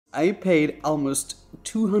I paid almost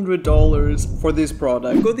 $200 for this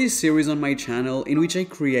product. I've got this series on my channel in which I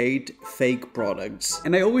create fake products.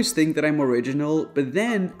 And I always think that I'm original, but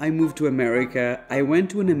then I moved to America. I went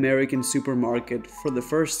to an American supermarket for the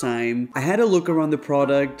first time. I had a look around the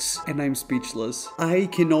products and I'm speechless. I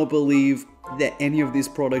cannot believe that any of these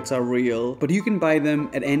products are real, but you can buy them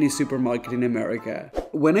at any supermarket in America.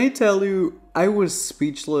 When I tell you, I was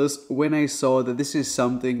speechless when I saw that this is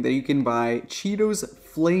something that you can buy: Cheetos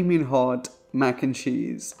Flaming Hot mac and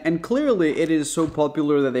cheese. And clearly it is so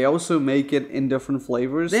popular that they also make it in different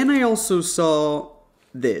flavors. Then I also saw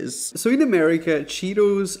this. So in America,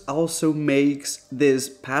 Cheetos also makes this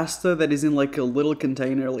pasta that is in like a little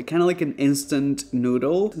container, like kind of like an instant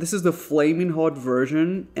noodle. This is the flaming hot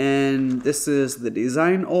version, and this is the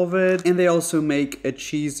design of it. And they also make a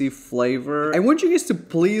cheesy flavor. I want you guys to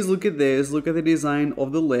please look at this. Look at the design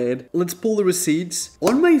of the lid. Let's pull the receipts.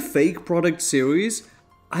 On my fake product series,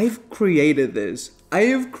 I've created this. I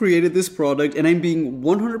have created this product, and I'm being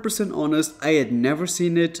 100% honest, I had never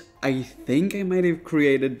seen it. I think I might have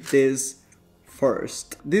created this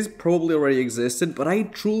first. This probably already existed, but I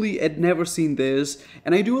truly had never seen this,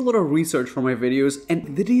 and I do a lot of research for my videos,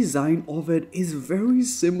 and the design of it is very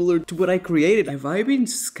similar to what I created. Have I been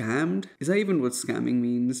scammed? Is that even what scamming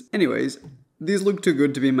means? Anyways, these look too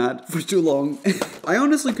good to be mad for too long. I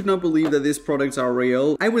honestly could not believe that these products are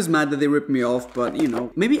real. I was mad that they ripped me off, but you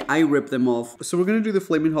know, maybe I ripped them off. So we're gonna do the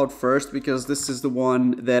Flaming Hot first because this is the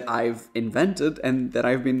one that I've invented and that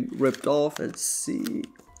I've been ripped off. Let's see.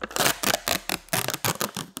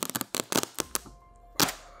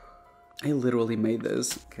 I literally made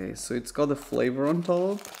this. Okay, so it's got the flavor on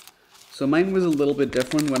top. So mine was a little bit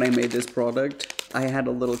different when I made this product. I had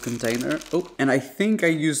a little container. Oh, and I think I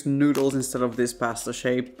used noodles instead of this pasta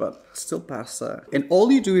shape, but still pasta. And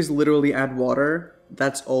all you do is literally add water.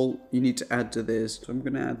 That's all you need to add to this. So I'm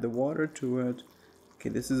gonna add the water to it. Okay,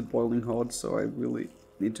 this is boiling hot, so I really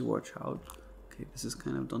need to watch out. Okay, this is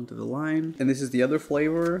kind of done to the line. And this is the other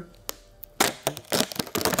flavor.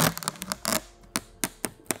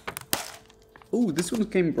 Oh, this one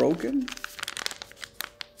came broken.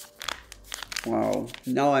 Wow,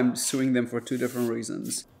 now I'm suing them for two different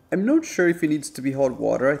reasons. I'm not sure if it needs to be hot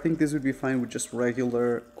water. I think this would be fine with just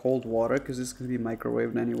regular cold water because this is going to be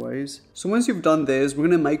microwaved anyways. So once you've done this, we're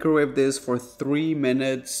going to microwave this for 3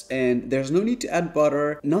 minutes, and there's no need to add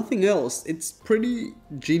butter, nothing else. It's pretty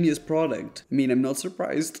genius product. I mean, I'm not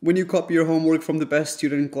surprised when you copy your homework from the best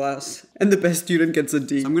student in class and the best student gets a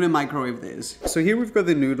D. So I'm going to microwave this. So here we've got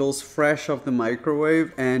the noodles fresh off the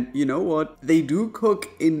microwave, and you know what? They do cook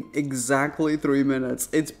in exactly 3 minutes.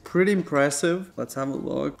 It's pretty impressive. Let's have a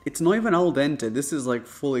look. It's not even al dente. This is like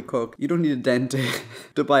fully cooked. You don't need a dente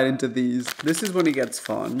to bite into these. This is when it gets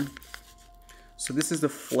fun. So this is the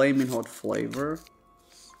flaming hot flavor.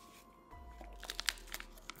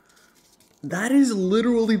 That is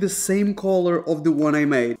literally the same color of the one I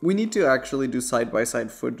made. We need to actually do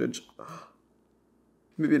side-by-side footage.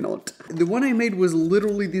 Maybe not. The one I made was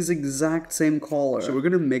literally this exact same color. So we're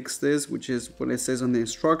gonna mix this, which is what it says on the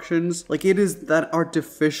instructions. Like, it is that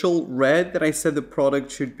artificial red that I said the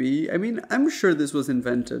product should be. I mean, I'm sure this was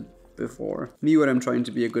invented before. Me when I'm trying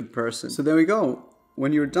to be a good person. So there we go.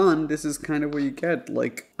 When you're done, this is kind of what you get,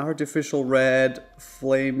 like artificial red,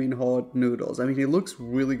 flaming hot noodles. I mean, it looks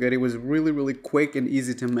really good. It was really, really quick and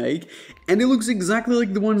easy to make. And it looks exactly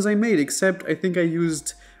like the ones I made, except I think I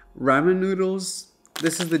used ramen noodles.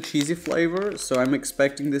 This is the cheesy flavor, so I'm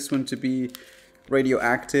expecting this one to be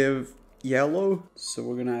radioactive yellow. So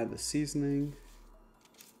we're gonna add the seasoning.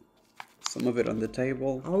 Some of it on the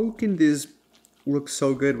table. How can this look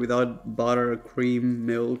so good without butter, cream,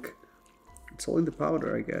 milk? It's all in the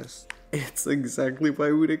powder, I guess. It's exactly what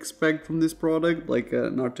I would expect from this product, like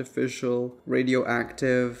an artificial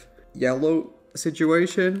radioactive yellow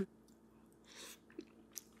situation.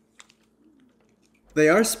 They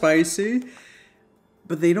are spicy,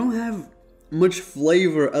 but they don't have much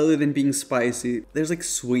flavor other than being spicy. There's like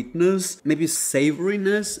sweetness, maybe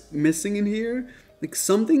savoriness missing in here. Like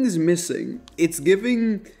something is missing. It's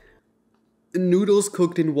giving noodles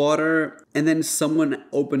cooked in water and then someone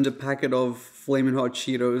opened a packet of flaming hot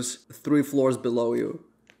Cheetos 3 floors below you.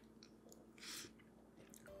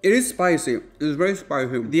 It is spicy. It's very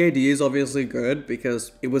spicy. The idea is obviously good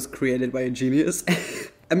because it was created by a genius.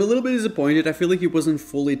 I'm a little bit disappointed. I feel like it wasn't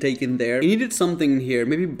fully taken there. It needed something in here.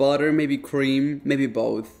 Maybe butter, maybe cream, maybe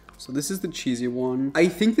both. So this is the cheesy one. I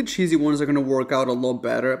think the cheesy ones are gonna work out a lot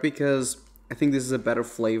better because I think this is a better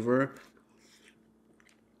flavor.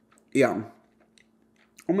 Yeah.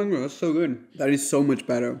 Oh my god, that's so good. That is so much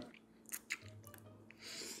better.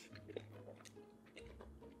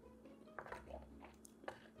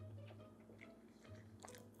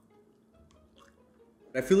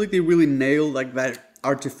 I feel like they really nailed like that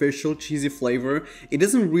artificial cheesy flavor. It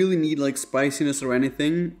doesn't really need like spiciness or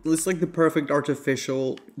anything. It's like the perfect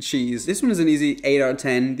artificial cheese. This one is an easy 8 out of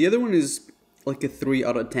 10. The other one is like a 3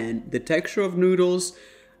 out of 10. The texture of noodles,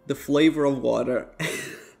 the flavor of water.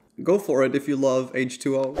 Go for it if you love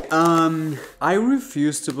H2O. I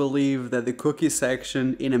refuse to believe that the cookie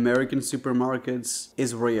section in American supermarkets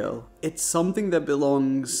is real. It's something that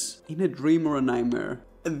belongs in a dream or a nightmare.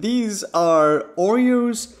 These are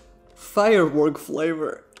Oreos firework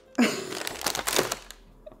flavor.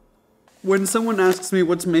 When someone asks me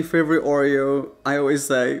what's my favorite Oreo, I always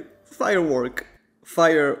say firework.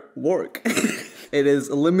 Firework. It is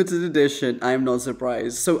a limited edition, I am not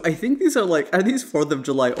surprised. So I think these are these 4th of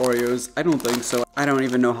July Oreos? I don't think so. I don't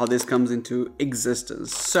even know how this comes into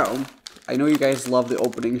existence. So, I know you guys love the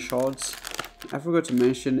opening shots. I forgot to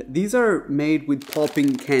mention, these are made with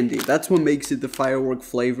popping candy. That's what makes it the firework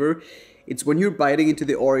flavor. It's when you're biting into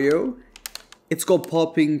the Oreo, it's got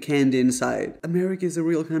popping candy inside. America is a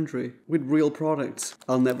real country with real products.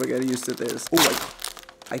 I'll never get used to this. Oh,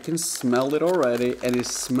 I can smell it already, and it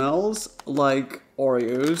smells like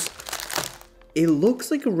Oreos. It looks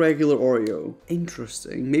like a regular Oreo.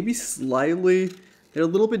 Interesting. Maybe slightly, they're a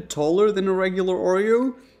little bit taller than a regular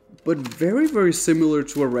Oreo, but very, very similar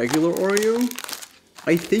to a regular Oreo.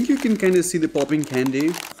 I think you can kind of see the popping candy.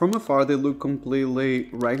 From afar, they look completely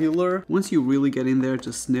regular. Once you really get in there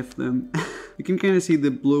to sniff them, you can kind of see the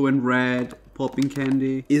blue and red popping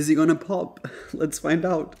candy. Is it gonna pop? Let's find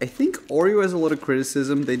out. I think Oreo has a lot of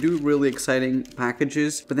criticism. They do really exciting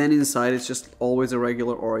packages, but then inside it's just always a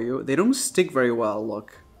regular Oreo. They don't stick very well,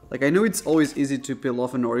 look. Like, I know it's always easy to peel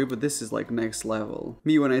off an Oreo, but this is like next level.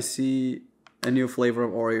 Me when I see a new flavor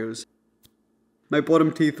of Oreos. My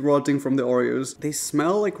bottom teeth rotting from the Oreos. They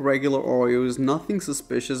smell like regular Oreos, nothing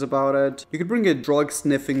suspicious about it. You could bring a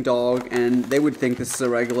drug-sniffing dog and they would think this is a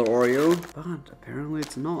regular Oreo, but apparently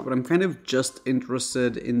it's not. But I'm kind of just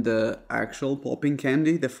interested in the actual popping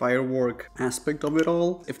candy, the firework aspect of it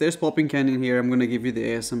all. If there's popping candy in here, I'm gonna give you the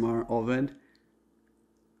ASMR of it.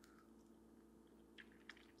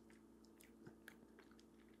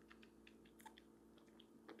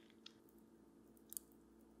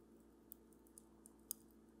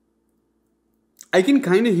 I can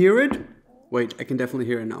kind of hear it. Wait, I can definitely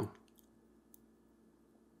hear it now.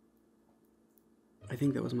 I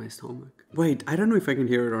think that was my stomach. Wait, I don't know if I can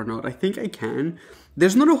hear it or not. I think I can.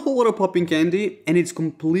 There's not a whole lot of popping candy and it's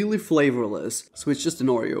completely flavorless. So it's just an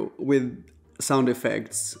Oreo with sound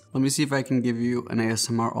effects. Let me see if I can give you an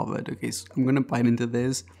ASMR of it. Okay, so I'm gonna bite into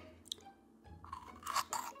this.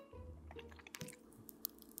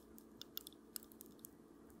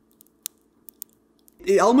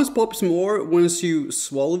 It almost pops more once you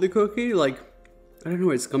swallow the cookie, like, I don't know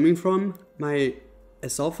where it's coming from. My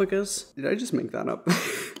esophagus? Did I just make that up?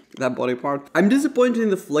 That body part. I'm disappointed in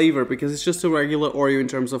the flavor because it's just a regular Oreo in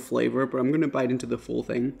terms of flavor, but I'm gonna bite into the full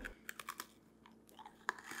thing.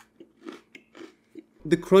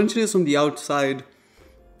 The crunchiness on the outside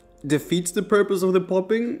defeats the purpose of the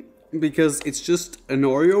popping because it's just an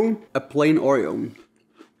Oreo, a plain Oreo.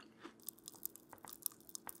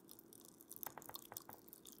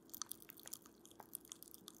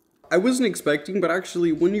 I wasn't expecting, but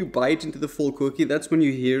actually when you bite into the full cookie, that's when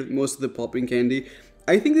you hear most of the popping candy.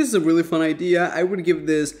 I think this is a really fun idea. I would give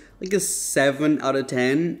this like a 7 out of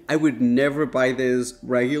 10. I would never buy this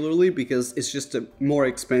regularly because it's just a more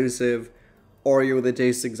expensive Oreo that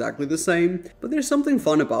tastes exactly the same, but there's something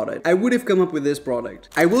fun about it. I would have come up with this product.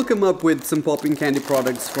 I will come up with some popping candy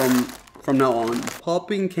products from now on.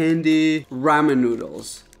 Popping candy ramen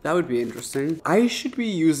noodles. That would be interesting. I should be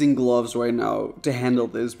using gloves right now to handle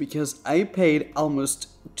this because I paid almost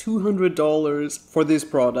 $200 for this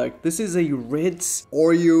product. This is a Ritz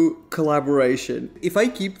Oreo collaboration. If I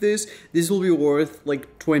keep this, this will be worth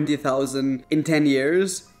like $20,000 in 10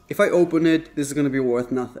 years. If I open it, this is gonna be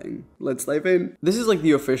worth nothing. Let's dive in. This is like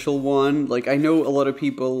the official one. Like, I know a lot of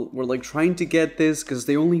people were like trying to get this because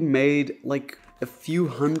they only made like a few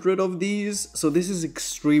hundred of these, so this is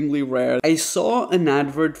extremely rare. I saw an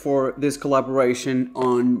advert for this collaboration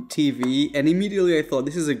on TV and immediately I thought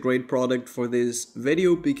this is a great product for this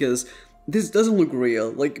video because this doesn't look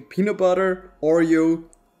real. Like peanut butter, Oreo,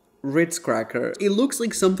 Ritz cracker. It looks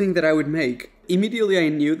like something that I would make. Immediately I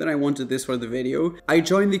knew that I wanted this for the video. I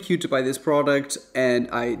joined the queue to buy this product and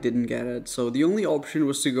I didn't get it. So the only option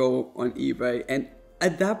was to go on eBay, and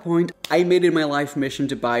at that point, I made it my life mission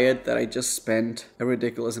to buy it that I just spent a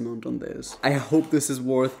ridiculous amount on this. I hope this is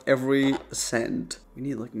worth every cent. We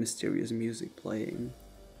need like mysterious music playing.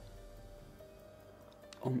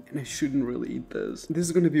 Oh man, I shouldn't really eat this. This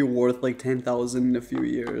is gonna be worth like 10,000 in a few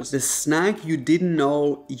years. The snack you didn't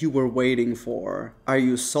know you were waiting for. Are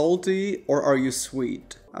you salty or are you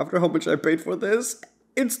sweet? After how much I paid for this,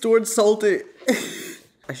 it's towards salty.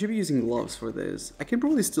 I should be using gloves for this. I can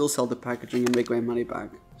probably still sell the packaging and make my money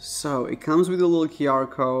back. So it comes with a little QR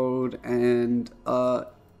code and a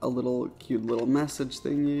little cute little message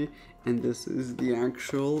thingy. And this is the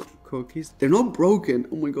actual cookies. They're not broken.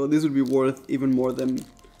 Oh my god, this would be worth even more than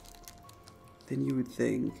you would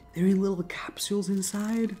think. They're in little capsules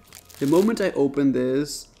inside. The moment I open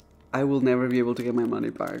this, I will never be able to get my money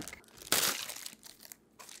back.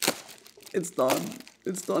 It's done.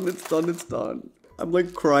 It's done, it's done, it's done. I'm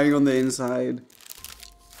like crying on the inside.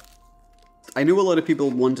 I knew a lot of people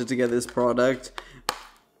wanted to get this product.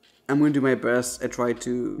 I'm going to do my best and try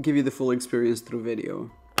to give you the full experience through video.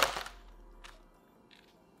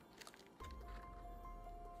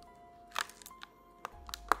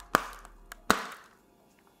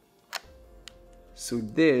 So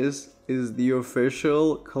this is the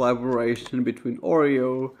official collaboration between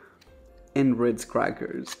Oreo and Ritz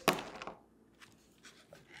crackers.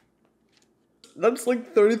 That's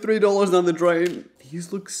like $33 down the drain.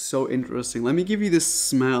 These look so interesting. Let me give you the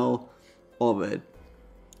smell of it.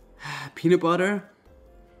 Peanut butter,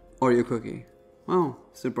 Oreo cookie. Wow,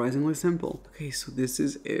 surprisingly simple. Okay, so this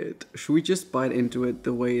is it. Should we just bite into it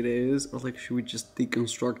the way it is? Or like, should we just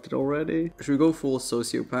deconstruct it already? Should we go full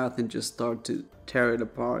sociopath and just start to tear it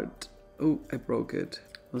apart? Oh, I broke it.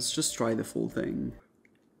 Let's just try the full thing.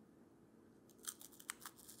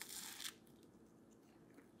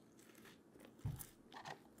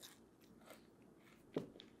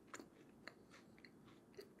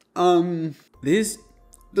 This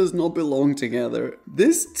does not belong together.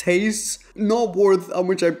 This tastes not worth how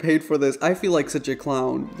much I paid for this. I feel like such a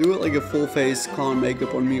clown. Do it like a full face clown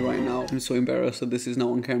makeup on me right now. I'm so embarrassed that this is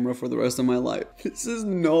now on camera for the rest of my life. This is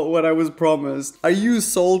not what I was promised. Are you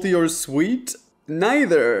salty or sweet?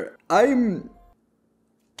 Neither. I'm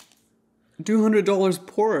 $200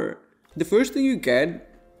 poorer. The first thing you get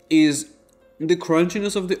is the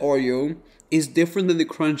crunchiness of the Oreo is different than the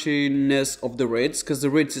crunchiness of the Ritz, because the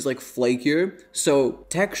Ritz is like flakier. So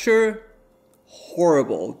texture,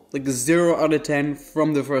 horrible. Like 0 out of 10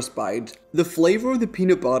 from the first bite. The flavor of the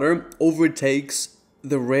peanut butter overtakes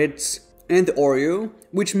the Ritz and the Oreo,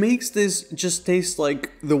 which makes this just taste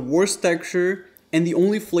like the worst texture, and the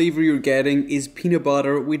only flavor you're getting is peanut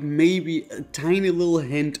butter with maybe a tiny little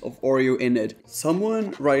hint of Oreo in it.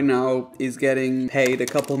 Someone right now is getting paid a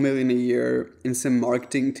couple million a year in some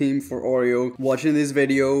marketing team for Oreo, watching this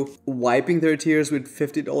video, wiping their tears with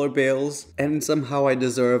 $50 bills, and somehow I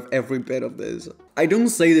deserve every bit of this. I don't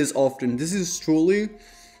say this often. This is truly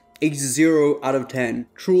a 0 out of 10.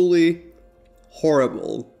 Truly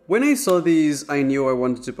horrible. When I saw these, I knew I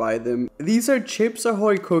wanted to buy them. These are Chips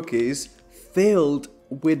Ahoy cookies filled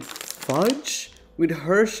with fudge, with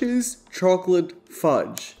Hershey's chocolate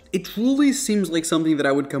fudge. It truly seems like something that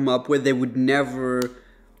I would come up with. They would never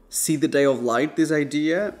see the day of light, this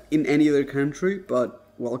idea, in any other country,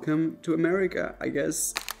 but welcome to America, I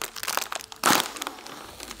guess.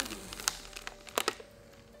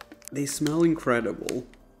 They smell incredible,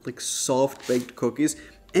 like soft baked cookies.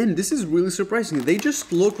 And this is really surprising. They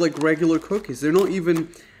just look like regular cookies. They're not even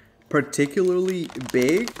particularly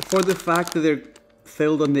big. For the fact that they're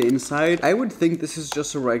filled on the inside, I would think this is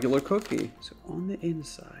just a regular cookie. So on the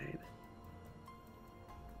inside,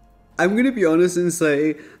 I'm gonna be honest and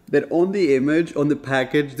say that on the image, on the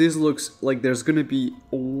package, this looks like there's gonna be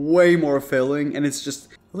way more filling, and it's just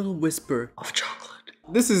a little whisper of chocolate.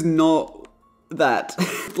 This is not that.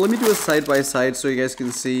 Let me do a side by side so you guys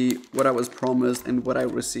can see what I was promised and what I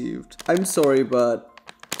received. I'm sorry, but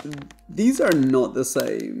these are not the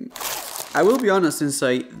same. I will be honest and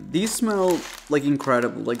say these smell like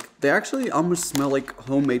incredible. Like they actually almost smell like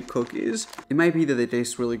homemade cookies. It might be that they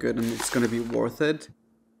taste really good and it's gonna be worth it.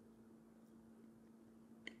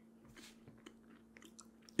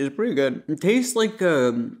 It's pretty good. It tastes like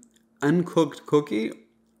uncooked cookie.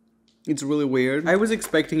 It's really weird. I was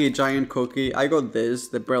expecting a giant cookie. I got this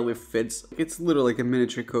that barely fits. It's literally like a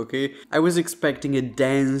miniature cookie. I was expecting a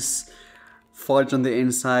dense fudge on the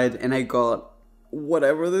inside, and I got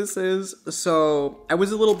whatever this is. So I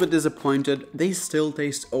was a little bit disappointed. They still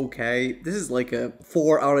taste okay. This is like a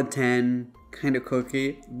 4 out of 10 kind of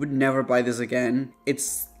cookie. Would never buy this again.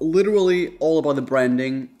 It's literally all about the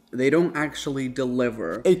branding. They don't actually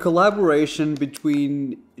deliver. A collaboration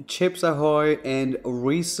between Chips Ahoy and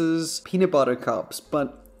Reese's peanut butter cups.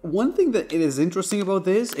 But one thing that is interesting about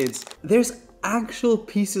this is there's actual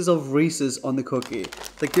pieces of Reese's on the cookie.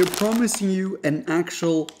 Like they're promising you an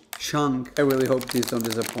actual chunk. I really hope these don't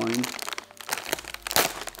disappoint.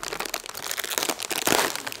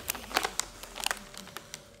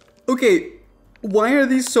 Okay, why are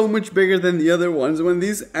these so much bigger than the other ones when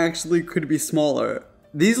these actually could be smaller?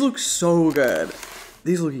 These look so good.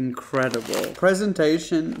 These look incredible.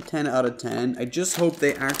 Presentation, 10 out of 10. I just hope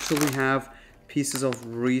they actually have pieces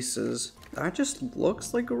of Reese's. That just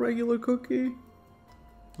looks like a regular cookie.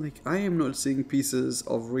 Like, I am not seeing pieces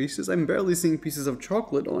of Reese's. I'm barely seeing pieces of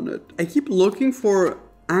chocolate on it. I keep looking for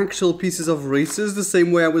actual pieces of Reese's the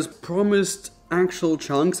same way I was promised actual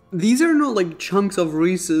chunks. These are not like chunks of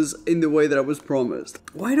Reese's in the way that I was promised.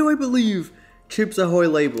 Why do I believe Chips Ahoy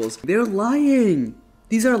labels? They're lying.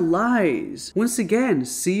 These are lies. Once again,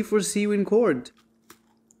 C for see you in court.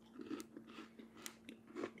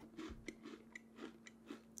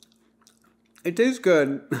 It tastes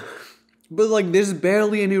good. But like there's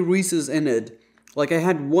barely any Reese's in it. Like I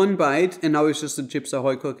had one bite and now it's just a Chips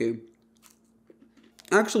Ahoy cookie.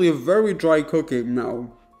 Actually a very dry cookie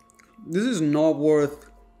now. This is not worth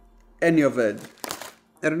any of it.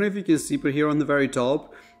 I don't know if you can see, but here on the very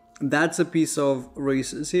top, that's a piece of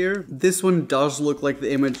Reese's here. This one does look like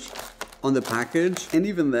the image on the package. And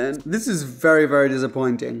even then, this is very, very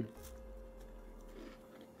disappointing.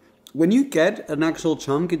 When you get an actual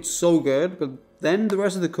chunk, it's so good, but then the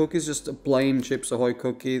rest of the cookie is just a plain Chips Ahoy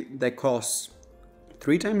cookie that costs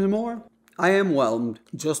 3 times more. I am whelmed,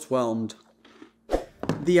 just whelmed.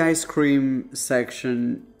 The ice cream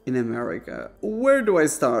section in America. Where do I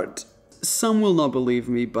start? Some will not believe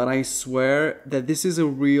me, but I swear that this is a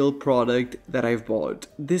real product that I've bought.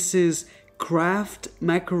 This is Kraft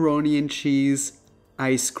macaroni and cheese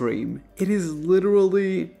ice cream. It is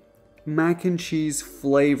literally mac and cheese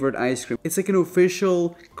flavored ice cream. It's like an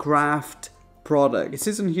official Kraft product. It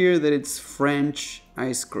says in here that it's French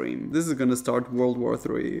ice cream. This is gonna start World War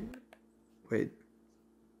III. Wait.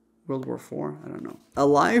 World War IV? I don't know. A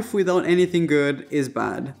life without anything good is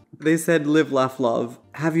bad. They said live, laugh, love.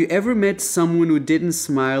 Have you ever met someone who didn't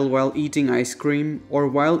smile while eating ice cream or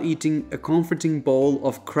while eating a comforting bowl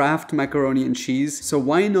of Kraft macaroni and cheese? So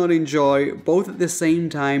why not enjoy both at the same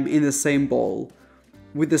time in the same bowl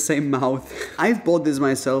with the same mouth? I've bought this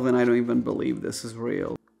myself and I don't even believe this is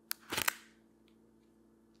real.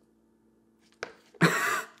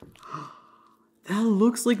 That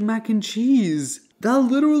looks like mac and cheese. That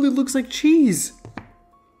literally looks like cheese.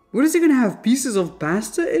 What is it gonna have? Pieces of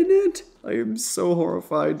pasta in it? I am so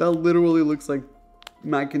horrified. That literally looks like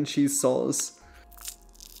mac and cheese sauce.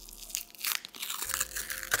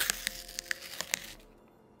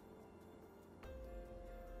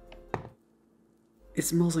 It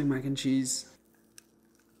smells like mac and cheese.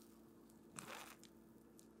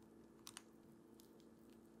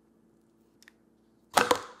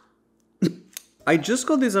 I just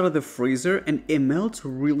got this out of the freezer and it melts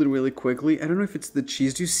really, really quickly. I don't know if it's the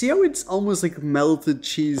cheese. Do you see how it's almost like melted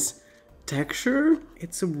cheese texture?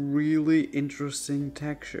 It's a really interesting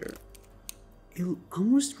texture. It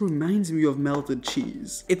almost reminds me of melted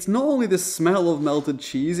cheese. It's not only the smell of melted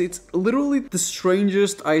cheese, it's literally the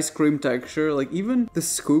strangest ice cream texture. Like even the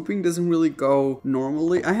scooping doesn't really go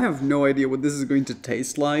normally. I have no idea what this is going to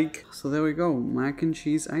taste like. So there we go, mac and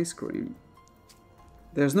cheese ice cream.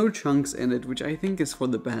 There's no chunks in it, which I think is for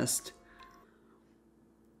the best.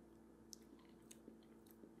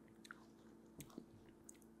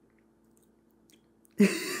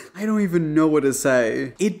 I don't even know what to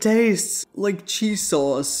say. It tastes like cheese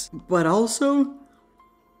sauce, but also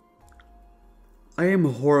I am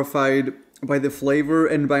horrified by the flavor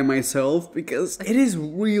and by myself because it is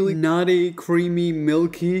really nutty, creamy,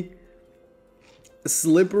 milky,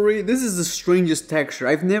 slippery. This is the strangest texture.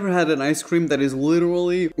 I've never had an ice cream that is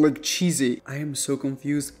literally like cheesy. I am so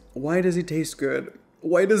confused. Why does it taste good?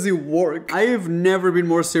 Why does it work? I have never been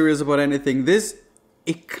more serious about anything.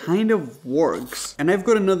 It kind of works. And I've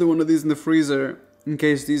got another one of these in the freezer in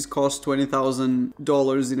case these cost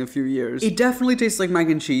 $20,000 in a few years. It definitely tastes like mac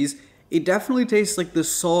and cheese. It definitely tastes like the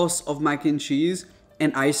sauce of mac and cheese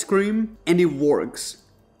and ice cream, and it works.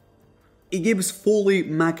 It gives fully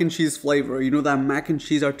mac and cheese flavor. You know that mac and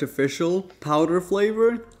cheese artificial powder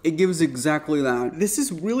flavor? It gives exactly that. This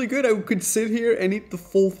is really good. I could sit here and eat the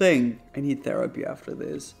full thing. I need therapy after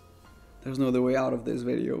this. There's no other way out of this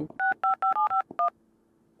video.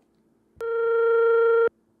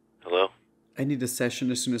 Hello? I need a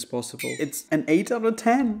session as soon as possible. It's an 8 out of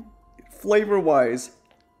 10. Flavor-wise.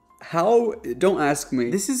 How? Don't ask me.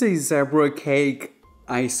 This is a zebra cake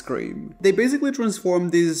ice cream. They basically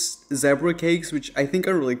transformed these zebra cakes, which I think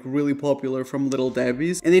are like really popular from Little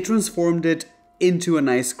Debbie's, and they transformed it into an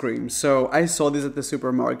ice cream. So I saw this at the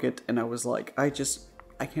supermarket and I was like, I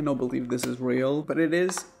cannot believe this is real, but it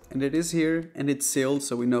is. And it is here, and it's sealed,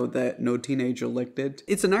 so we know that no teenager licked it.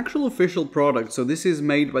 It's an actual official product, so this is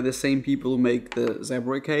made by the same people who make the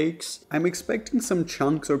zebra cakes. I'm expecting some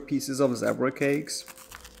chunks or pieces of zebra cakes.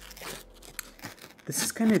 This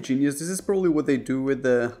is kind of genius. This is probably what they do with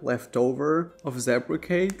the leftover of zebra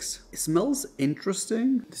cakes. It smells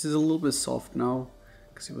interesting. This is a little bit soft now,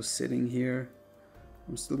 because it was sitting here.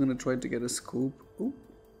 I'm still gonna try to get a scoop. Ooh.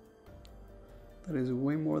 That is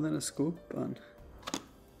way more than a scoop, but...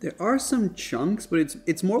 There are some chunks, but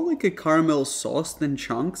it's more like a caramel sauce than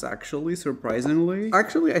chunks, actually, surprisingly.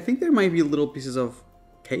 Actually, I think there might be little pieces of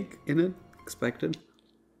cake in it, expected.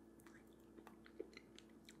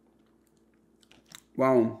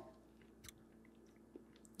 Wow.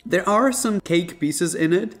 There are some cake pieces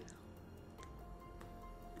in it.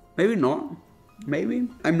 Maybe not. Maybe?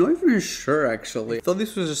 I'm not even sure, actually. I thought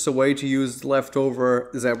this was just a way to use leftover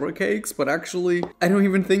zebra cakes, but actually, I don't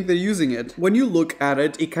even think they're using it. When you look at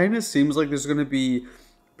it, it kind of seems like there's gonna be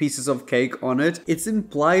pieces of cake on it. It's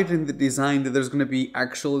implied in the design that there's gonna be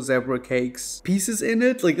actual zebra cakes pieces in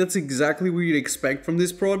it. Like, that's exactly what you'd expect from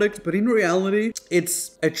this product, but in reality,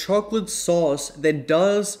 it's a chocolate sauce that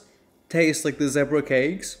does taste like the zebra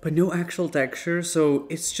cakes, but no actual texture, so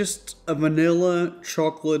it's just a vanilla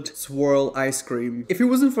chocolate swirl ice cream. If it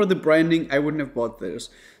wasn't for the branding, I wouldn't have bought this.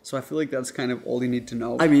 So I feel like that's kind of all you need to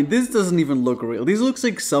know. I mean, this doesn't even look real. This looks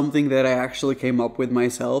like something that I actually came up with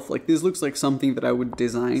myself. Like, this looks like something that I would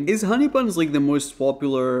design. Is honey buns like the most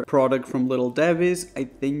popular product from Little Debbie's? I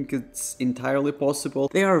think it's entirely possible.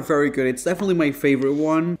 They are very good. It's definitely my favorite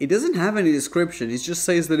one. It doesn't have any description. It just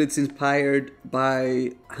says that it's inspired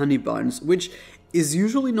by honey buns, which is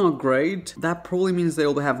usually not great. That probably means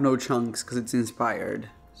they'll have no chunks because it's inspired.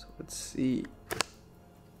 So let's see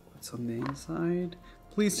what's on the inside.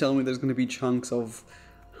 Please tell me there's gonna be chunks of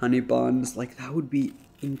honey buns. Like, that would be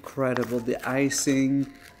incredible. The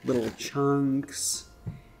icing, little chunks.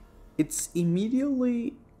 It's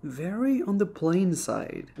immediately very on the plain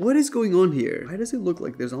side. What is going on here? Why does it look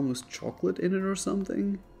like there's almost chocolate in it or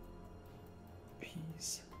something?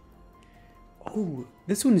 Peas. Oh,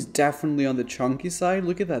 this one's definitely on the chunky side.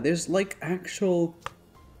 Look at that. There's like actual...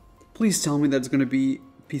 Please tell me that's gonna be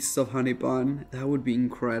pieces of honey bun. That would be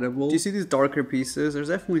incredible. Do you see these darker pieces? There's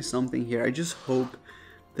definitely something here. I just hope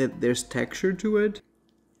that there's texture to it.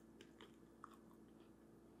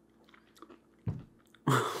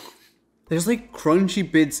 There's like crunchy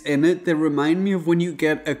bits in it that remind me of when you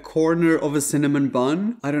get a corner of a cinnamon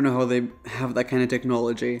bun. I don't know how they have that kind of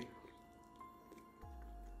technology.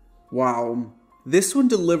 Wow. This one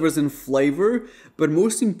delivers in flavor, but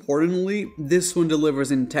most importantly, this one delivers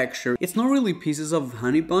in texture. It's not really pieces of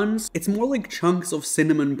honey buns, it's more like chunks of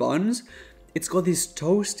cinnamon buns. It's got these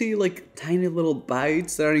toasty, like tiny little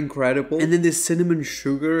bites that are incredible. And then this cinnamon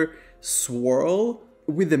sugar swirl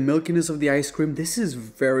with the milkiness of the ice cream. This is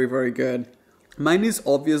very, very good. Mine is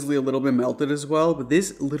obviously a little bit melted as well, but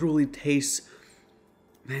this literally tastes...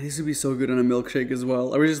 Man, this would be so good on a milkshake as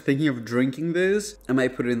well. I was just thinking of drinking this. I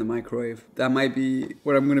might put it in the microwave. That might be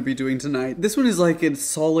what I'm gonna be doing tonight. This one is like a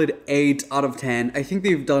solid 8 out of 10. I think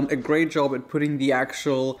they've done a great job at putting the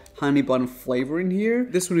actual honey bun flavor in here.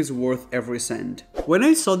 This one is worth every cent. When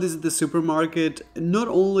I saw this at the supermarket, not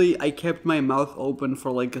only I kept my mouth open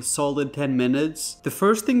for like a solid 10 minutes, the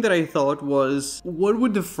first thing that I thought was, what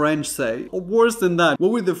would the French say? Or worse than that,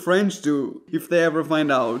 what would the French do if they ever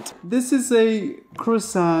find out? This is a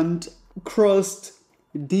croissant crust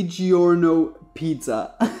DiGiorno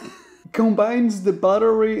pizza. Combines the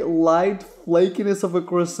buttery, light flakiness of a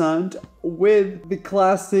croissant with the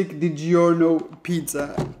classic DiGiorno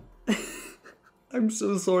pizza. I'm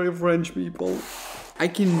so sorry, French people. I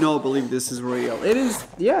cannot believe this is real. It is,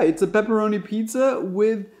 yeah, it's a pepperoni pizza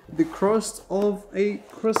with the crust of a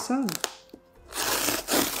croissant.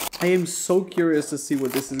 I am so curious to see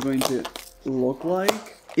what this is going to look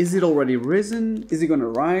like. Is it already risen? Is it gonna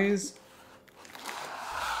rise?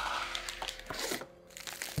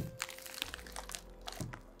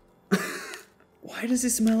 Why does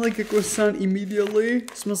it smell like a croissant immediately?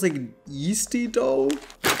 It smells like yeasty dough.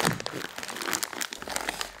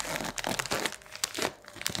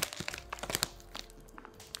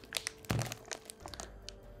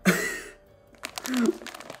 Oh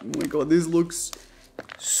my god, this looks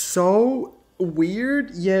so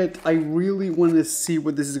weird, yet I really want to see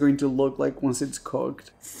what this is going to look like once it's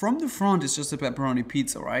cooked. From the front, it's just a pepperoni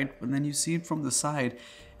pizza, right? But then you see it from the side,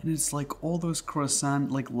 and it's like all those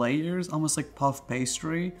croissant like layers, almost like puff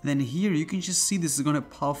pastry. Then here, you can just see this is gonna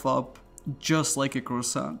puff up just like a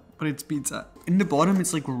croissant, but it's pizza. In the bottom,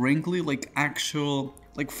 it's like wrinkly, like actual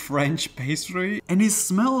like French pastry, and it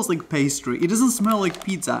smells like pastry. It doesn't smell like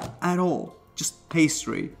pizza at all. Just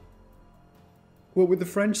pastry. What would the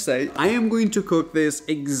French say? I am going to cook this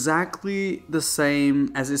exactly the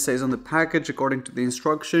same as it says on the package according to the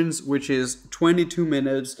instructions, which is 22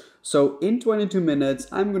 minutes. So in 22 minutes,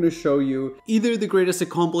 I'm going to show you either the greatest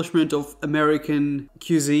accomplishment of American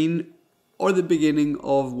cuisine or the beginning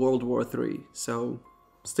of World War III. So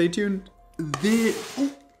stay tuned.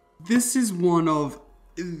 This is one of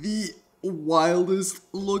the wildest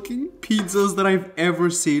looking pizzas that I've ever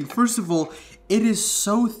seen. First of all, it is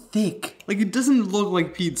so thick. Like, it doesn't look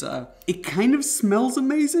like pizza. It kind of smells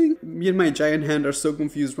amazing. Me and my giant hand are so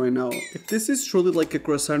confused right now. If this is truly like a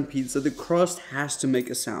croissant pizza, the crust has to make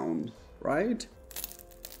a sound, right?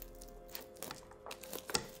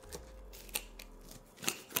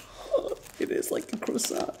 It is like a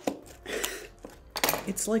croissant.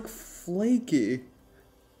 It's like flaky.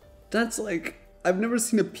 That's like, I've never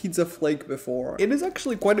seen a pizza flake before. It is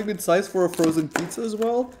actually quite a good size for a frozen pizza as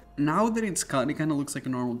well. Now that it's cut, it kind of looks like a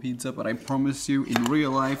normal pizza, but I promise you, in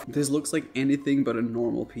real life, this looks like anything but a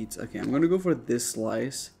normal pizza. Okay, I'm gonna go for this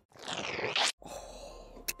slice.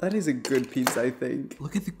 Oh, that is a good pizza, I think.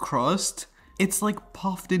 Look at the crust. It's like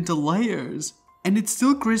puffed into layers. And it's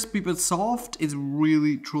still crispy but soft. It's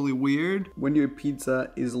really, truly weird when your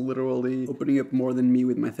pizza is literally opening up more than me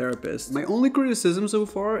with my therapist. My only criticism so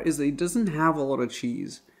far is that it doesn't have a lot of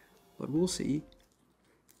cheese, but we'll see.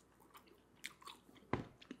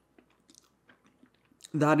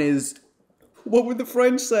 That is, what would the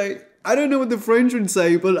French say? I don't know what the French would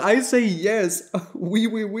say, but I say yes. Oui,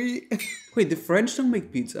 oui, oui. Wait, the French don't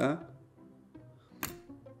make pizza?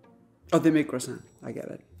 Oh, they make croissant. I get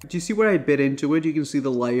it. Do you see where I bit into it? You can see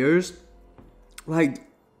the layers. Like,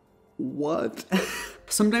 what?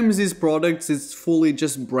 Sometimes these products, it's fully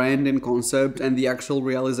just brand and concept and the actual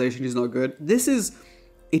realization is not good. This is,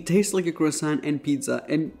 it tastes like a croissant and pizza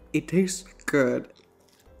and it tastes good.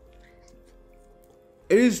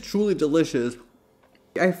 It is truly delicious.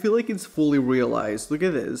 I feel like it's fully realized. Look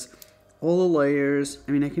at this. All the layers.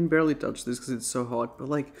 I mean, I can barely touch this because it's so hot, but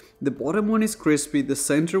like the bottom one is crispy. The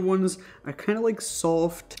center ones are kind of like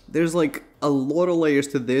soft. There's like a lot of layers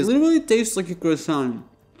to this. It literally tastes like a croissant.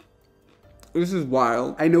 This is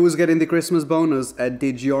wild. I know who's getting the Christmas bonus at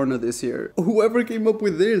DiGiorno this year. Whoever came up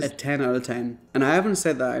with this. A 10 out of 10. And I haven't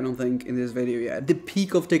said that, I don't think, in this video yet. The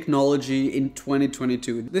peak of technology in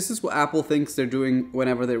 2022. This is what Apple thinks they're doing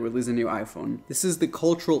whenever they release a new iPhone. This is the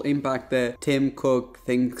cultural impact that Tim Cook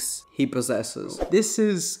thinks he possesses. This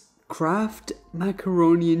is Kraft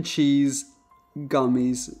macaroni and cheese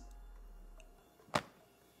gummies.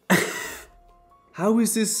 How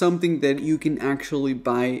is this something that you can actually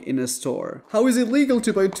buy in a store? How is it legal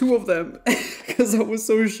to buy 2 of them? Because I was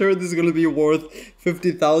so sure this is gonna be worth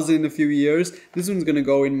 50,000 in a few years. This one's gonna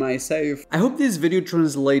go in my safe. I hope this video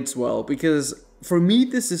translates well, because for me,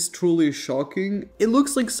 this is truly shocking. It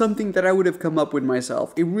looks like something that I would have come up with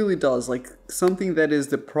myself. It really does, like something that is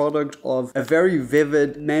the product of a very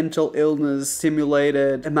vivid mental illness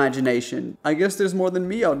simulated imagination. I guess there's more than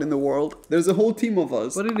me out in the world. There's a whole team of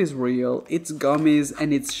us. But it is real. It's gummies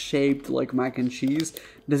and it's shaped like mac and cheese.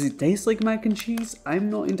 Does it taste like mac and cheese? I'm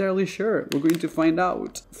not entirely sure. We're going to find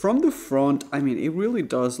out. From the front, I mean, it really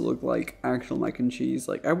does look like actual mac and cheese.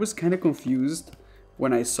 Like, I was kind of confused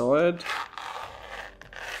when I saw it.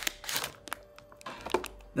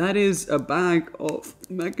 That is a bag of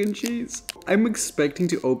mac and cheese. I'm expecting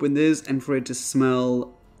to open this and for it to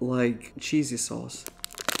smell like cheesy sauce.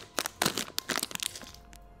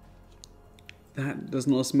 That does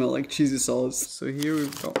not smell like cheesy sauce. So here we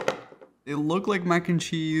go. They look like mac and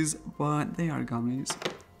cheese, but they are gummies.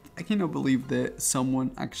 I cannot believe that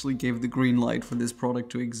someone actually gave the green light for this product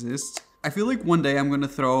to exist. I feel like one day I'm gonna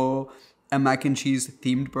throw a mac and cheese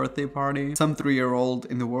themed birthday party. Some 3-year-old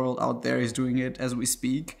in the world out there is doing it as we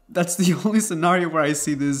speak. That's the only scenario where I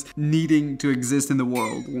see this needing to exist in the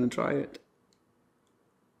world. I'm gonna try it.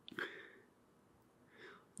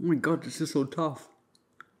 Oh my god, this is so tough.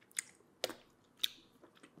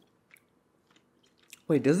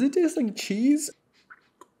 Wait, does it taste like cheese?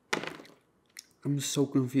 I'm so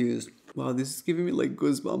confused. Wow, this is giving me like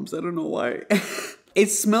goosebumps. I don't know why. It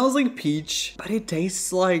smells like peach, but it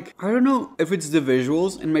tastes like, I don't know if it's the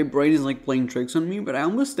visuals and my brain is like playing tricks on me, but I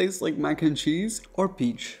almost taste like mac and cheese or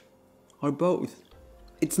peach or both.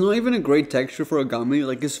 It's not even a great texture for a gummy.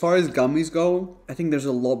 Like, as far as gummies go, I think there's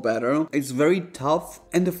a lot better. It's very tough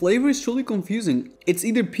and the flavor is truly confusing. It's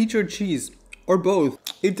either peach or cheese or both.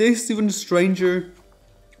 It tastes even stranger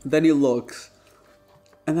than it looks.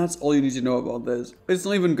 And that's all you need to know about this. It's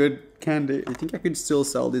not even good candy. I think I could still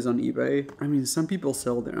sell these on eBay. I mean, some people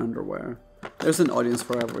sell their underwear. There's an audience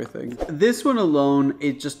for everything. This one alone,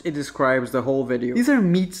 it describes the whole video. These are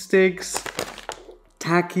meat sticks.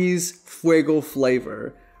 Takis Fuego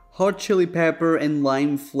flavor. Hot chili pepper and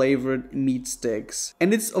lime flavored meat sticks.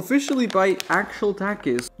 And it's officially by actual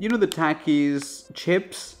Takis. You know the Takis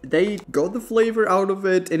chips? They got the flavor out of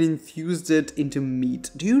it and infused it into meat.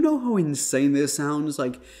 Do you know how insane this sounds?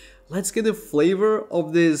 Like, let's get the flavor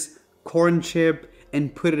of this corn chip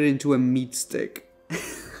and put it into a meat stick.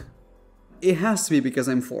 It has to be because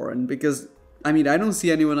I'm foreign, because I mean, I don't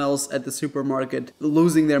see anyone else at the supermarket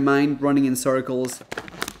losing their mind, running in circles.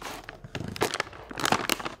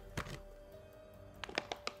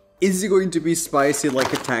 Is it going to be spicy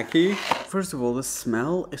like a Taki? First of all, the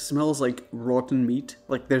smell, it smells like rotten meat.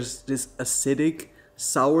 Like there's this acidic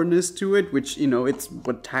sourness to it, which, you know, it's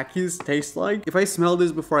what Takis taste like. If I smelled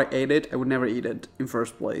this before I ate it, I would never eat it in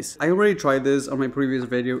first place. I already tried this on my previous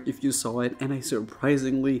video if you saw it, and I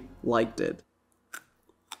surprisingly liked it.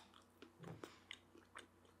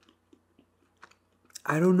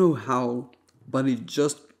 I don't know how, but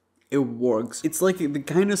it works. It's like the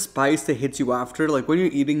kind of spice that hits you after, like when you're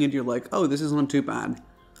eating it, you're like, oh, this is not too bad.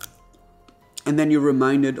 And then you're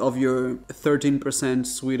reminded of your 13%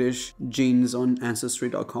 Swedish genes on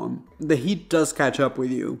Ancestry.com. The heat does catch up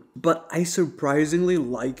with you, but I surprisingly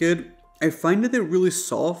like it. I find that they're really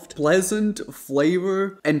soft, pleasant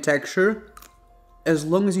flavor and texture, as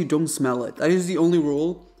long as you don't smell it. That is the only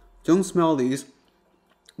rule. Don't smell these.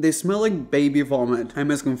 They smell like baby vomit. I'm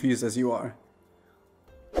as confused as you are.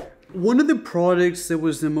 One of the products that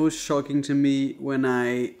was the most shocking to me when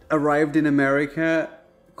I arrived in America,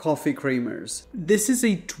 coffee creamers. This is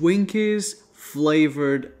a Twinkies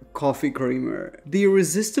flavored coffee creamer. The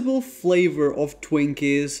irresistible flavor of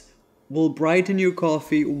Twinkies will brighten your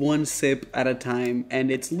coffee one sip at a time, and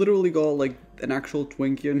it's literally got like an actual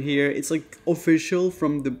Twinkie in here. It's like official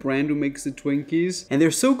from the brand who makes the Twinkies, and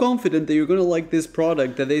they're so confident that you're gonna like this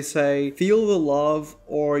product that they say feel the love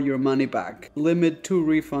or your money back. Limit 2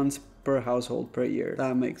 refunds per household per year.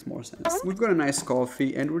 That makes more sense. We've got a nice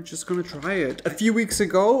coffee and we're just gonna try it. A few weeks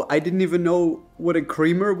ago I didn't even know what a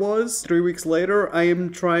creamer was. 3 weeks later I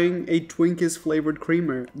am trying a Twinkies flavored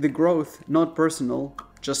creamer. The growth, not personal,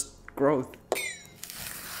 just growth.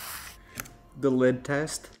 The lid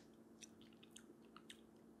test.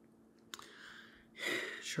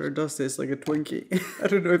 Sure does taste like a Twinkie. I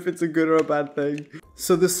don't know if it's a good or a bad thing.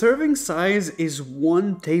 So the serving size is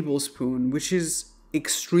 1 tablespoon, which is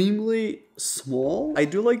extremely small. I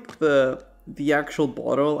do like the actual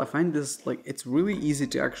bottle. I find this like, it's really easy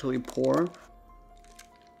to actually pour.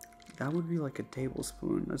 That would be like a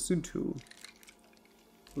tablespoon. Let's do 2.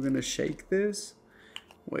 We're gonna shake this.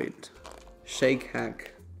 Wait, shake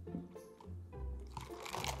hack.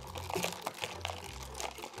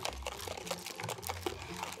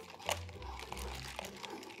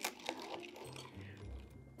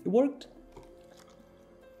 It worked.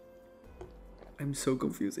 I'm so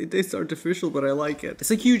confused. It tastes artificial, but I like it. It's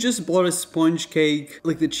like you just bought a sponge cake,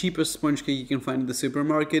 like the cheapest sponge cake you can find in the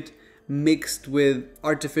supermarket, mixed with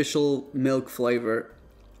artificial milk flavor.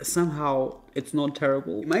 Somehow, it's not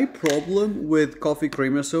terrible. My problem with coffee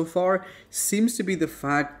creamer so far seems to be the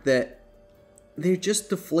fact that the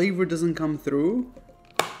flavor doesn't come through.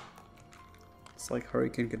 It's like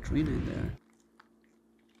Hurricane Katrina in there.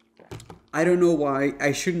 I don't know why,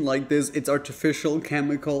 I shouldn't like this, it's artificial,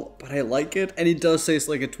 chemical, but I like it, and it does taste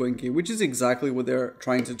like a Twinkie, which is exactly what they're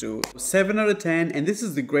trying to do. 7 out of 10, and this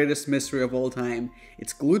is the greatest mystery of all time.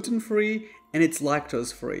 It's gluten-free, and it's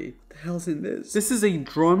lactose-free. What the hell's in this? This is a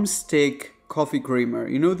drumstick coffee creamer.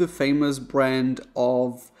 You know the famous brand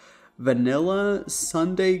of vanilla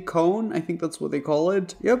sundae cone? I think that's what they call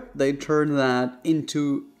it. Yep, they turn that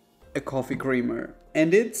into a coffee creamer,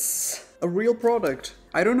 and it's a real product.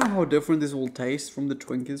 I don't know how different this will taste from the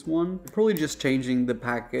Twinkies one. Probably just changing the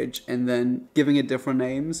package and then giving it different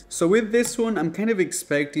names. So with this one, I'm kind of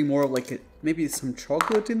expecting more of like maybe some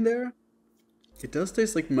chocolate in there. It does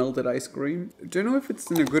taste like melted ice cream. Don't know if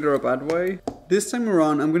it's in a good or a bad way. This time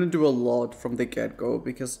around, I'm gonna do a lot from the get-go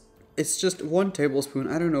because it's just 1 tablespoon.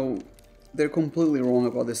 I don't know. They're completely wrong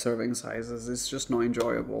about the serving sizes. It's just not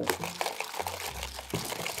enjoyable.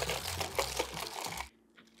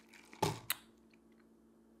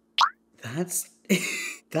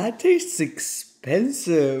 That tastes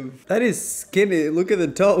expensive. That is skinny. Look at the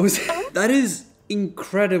toes. That is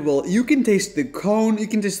incredible. You can taste the cone, you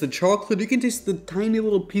can taste the chocolate, you can taste the tiny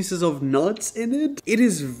little pieces of nuts in it. It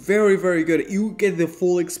is very, very good. You get the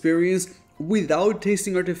full experience without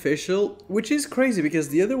tasting artificial, which is crazy because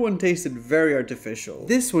the other one tasted very artificial.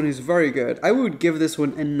 This one is very good. I would give this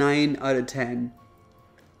one a 9 out of 10.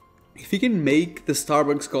 If he can make the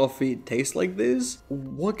Starbucks coffee taste like this,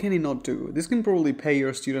 what can he not do? This can probably pay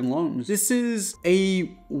your student loans. This is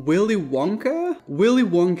a Willy Wonka? Willy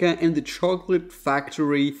Wonka and the Chocolate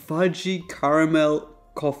Factory Fudgy Caramel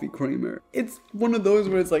Coffee Creamer. It's one of those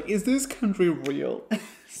where it's like, is this country real?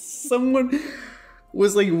 Someone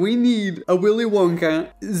was like, we need a Willy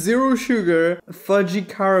Wonka, zero sugar, fudgy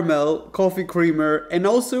caramel coffee creamer, and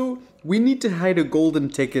also we need to hide a golden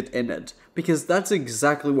ticket in it, because that's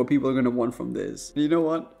exactly what people are gonna want from this. You know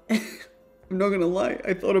what? I'm not gonna lie,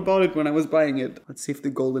 I thought about it when I was buying it. Let's see if the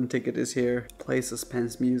golden ticket is here. Play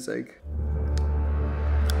suspense music.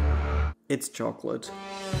 It's chocolate.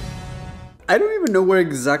 I don't even know where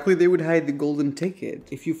exactly they would hide the golden ticket.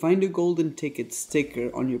 If you find a golden ticket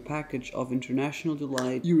sticker on your package of International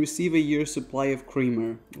Delight, you receive a year's supply of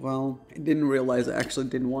creamer. Well, I didn't realize I actually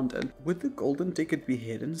didn't want it. Would the golden ticket be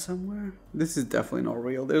hidden somewhere? This is definitely not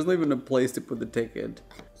real. There's not even a place to put the ticket.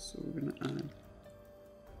 So we're gonna add...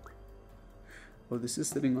 Oh, this is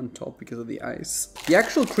sitting on top because of the ice. The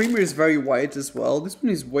actual creamer is very white as well. This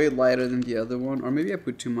one is way lighter than the other one. Or maybe I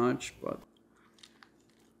put too much, but...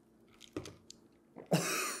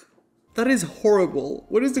 That is horrible.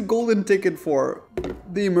 What is the golden ticket for?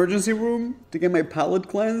 The emergency room? To get my palate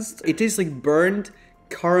cleansed? It tastes like burnt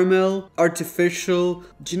caramel, artificial.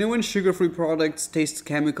 Do you know when sugar-free products taste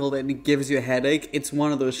chemical and it gives you a headache? It's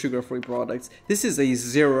one of those sugar-free products. This is a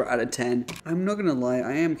 0 out of 10. I'm not gonna lie,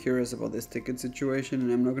 I am curious about this ticket situation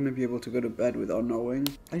and I'm not gonna be able to go to bed without knowing.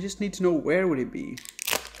 I just need to know, where would it be?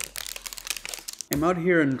 I'm out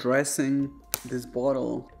here undressing this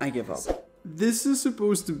bottle. I give up. This is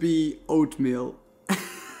supposed to be oatmeal.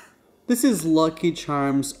 This is Lucky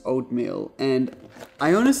Charms oatmeal, and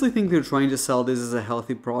I honestly think they're trying to sell this as a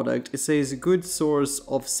healthy product. It says a good source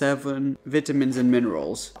of 7 vitamins and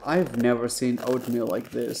minerals. I've never seen oatmeal like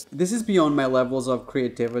this. This is beyond my levels of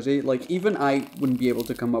creativity. Like, even I wouldn't be able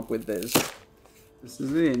to come up with this. This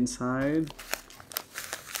is the inside.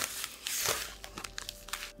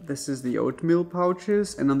 This is the oatmeal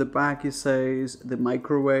pouches, and on the back it says the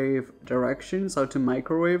microwave directions, how to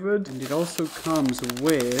microwave it. And it also comes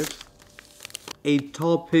with a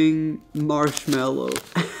topping marshmallow.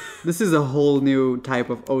 This is a whole new type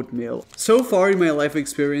of oatmeal. So far in my life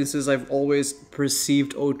experiences, I've always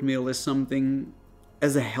perceived oatmeal as something,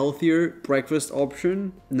 as a healthier breakfast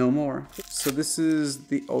option. No more. So this is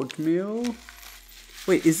the oatmeal.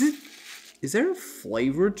 Wait, is there a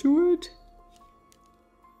flavor to it?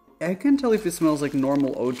 I can't tell if it smells like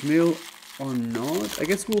normal oatmeal or not. I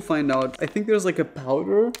guess we'll find out. I think there's like a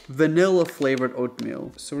powder, vanilla flavored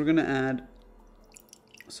oatmeal. So we're gonna add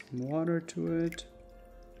some water to it.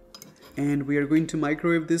 And we are going to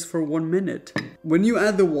microwave this for 1 minute. When you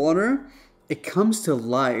add the water, it comes to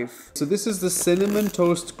life. So this is the Cinnamon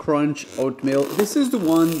Toast Crunch oatmeal. This is the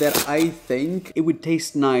one that I think it would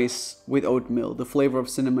taste nice with oatmeal, the flavor of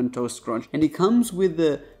Cinnamon Toast Crunch. And it comes with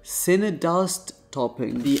the Cinnadust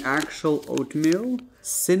topping, the actual oatmeal,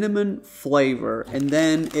 cinnamon flavor, and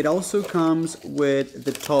then it also comes with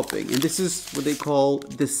the topping, and this is what they call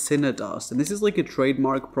the Cinnadust, and this is like a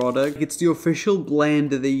trademark product. It's the official blend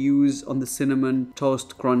that they use on the Cinnamon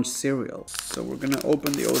Toast Crunch cereal. So we're gonna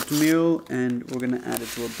open the oatmeal and we're gonna add it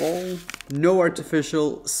to a bowl. No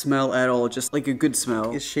artificial smell at all, just like a good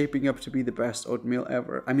smell. It's shaping up to be the best oatmeal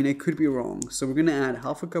ever. I mean, I could be wrong. So we're gonna add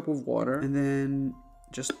half a cup of water and then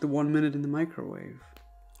just the 1 minute in the microwave.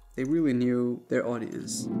 They really knew their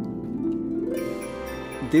audience.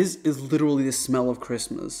 This is literally the smell of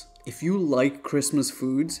Christmas. If you like Christmas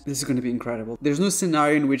foods, this is gonna be incredible. There's no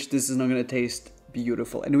scenario in which this is not gonna taste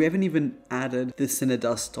beautiful. And we haven't even added the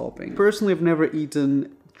Cinnadust topping. Personally, I've never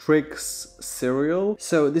eaten Trix cereal.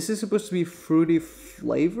 So this is supposed to be fruity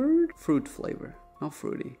flavored? Fruit flavor, not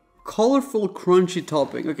fruity. Colorful, crunchy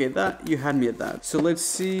topping. Okay, that, you had me at that. So let's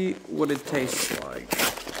see what it tastes like.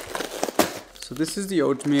 So this is the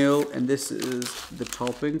oatmeal, and this is the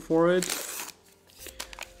topping for it.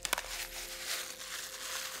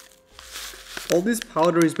 All this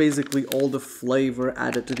powder is basically all the flavor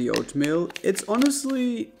added to the oatmeal. It's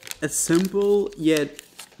honestly a simple yet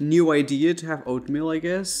new idea to have oatmeal, I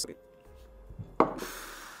guess.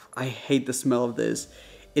 I hate the smell of this.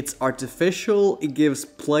 It's artificial, it gives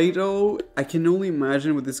Play-Doh. I can only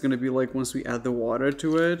imagine what this is gonna be like once we add the water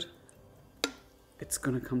to it. It's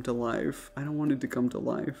gonna come to life. I don't want it to come to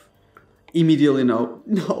life. Immediately no.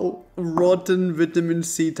 No. Rotten vitamin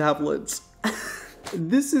C tablets.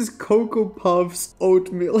 This is Cocoa Puffs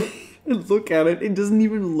oatmeal. Look at it, it doesn't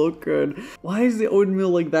even look good. Why is the oatmeal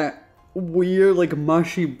like that? weird like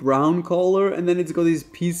mushy brown color, and then it's got these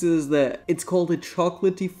pieces that it's called a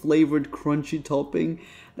chocolatey flavored crunchy topping.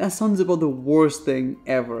 That sounds about the worst thing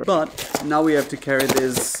ever. But now we have to carry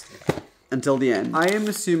this until the end. I am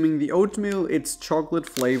assuming the oatmeal, it's chocolate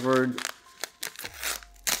flavored.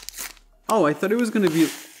 Oh, I thought it was gonna be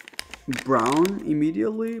brown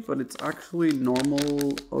immediately, but it's actually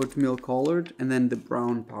normal oatmeal colored and then the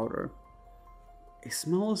brown powder. It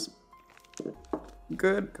smells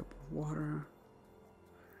good. Cup of water.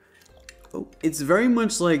 Oh, it's very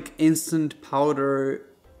much like instant powder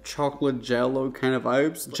chocolate jello kind of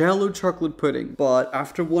vibes. Jello chocolate pudding. But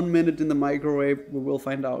after 1 minute in the microwave, we will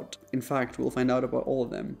find out. In fact, we'll find out about all of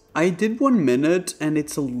them. I did 1 minute and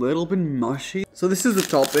it's a little bit mushy. So this is the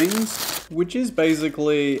toppings, which is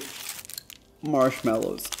basically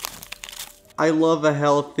marshmallows. I love a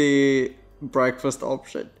healthy breakfast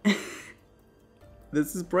option.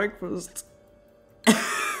 This is breakfast.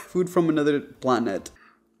 Food from another planet.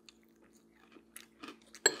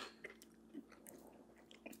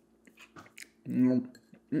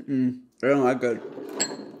 They're not good.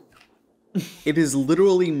 It is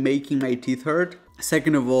literally making my teeth hurt.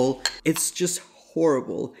 Second of all, it's just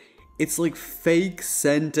horrible. It's like fake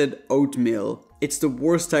scented oatmeal. It's the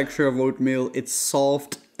worst texture of oatmeal. It's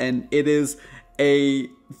soft and it is a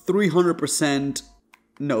 300%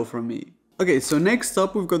 no from me. Okay, so next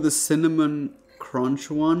up we've got the cinnamon crunch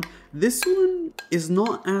one. This one is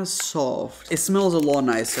not as soft. It smells a lot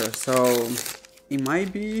nicer, so it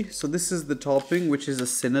might be. So this is the topping, which is a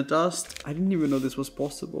cinnadust. I didn't even know this was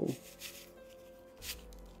possible.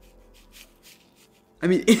 I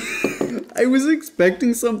mean, I was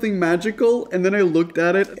expecting something magical, and then I looked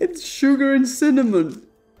at it. It's sugar and cinnamon.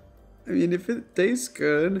 I mean, if it tastes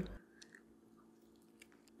good.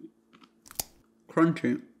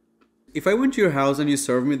 Crunchy. If I went to your house and you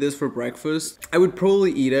served me this for breakfast, I would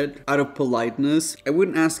probably eat it out of politeness. I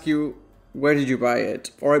wouldn't ask you, where did you buy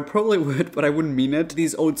it? Or I probably would, but I wouldn't mean it.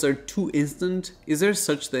 These oats are too instant. Is there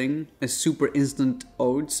such thing as super instant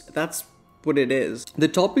oats? That's what it is. The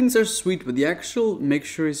toppings are sweet, but the actual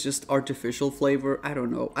mixture is just artificial flavor. I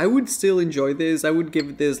don't know. I would still enjoy this. I would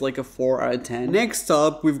give this like a 4 out of 10. Next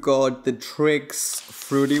up, we've got the Trix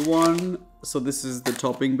fruity one. So this is the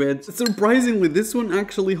topping bit. Surprisingly, this one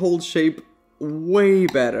actually holds shape way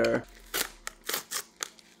better.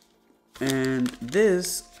 And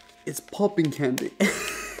this is popping candy.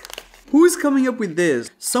 Who's coming up with this?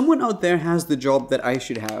 Someone out there has the job that I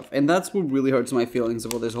should have. And that's what really hurts my feelings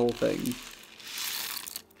about this whole thing.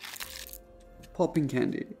 Popping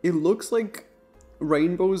candy. It looks like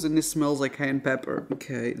rainbows and it smells like cayenne pepper.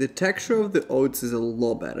 Okay, the texture of the oats is a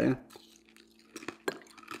lot better.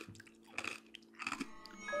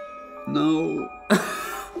 No.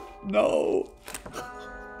 No.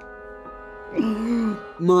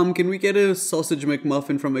 Mom, can we get a sausage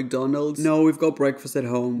McMuffin from McDonald's? No, we've got breakfast at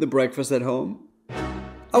home. The breakfast at home.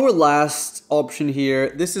 Our last option here,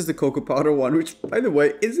 this is the cocoa powder one, which, by the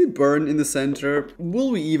way, is it burned in the center? Will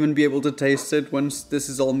we even be able to taste it once this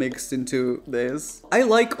is all mixed into this? I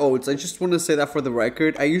like oats, I just want to say that for the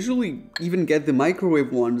record. I usually even get the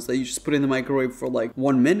microwave ones that you just put in the microwave for like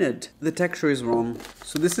 1 minute. The texture is wrong.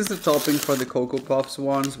 So this is the topping for the Cocoa Puffs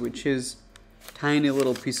ones, which is tiny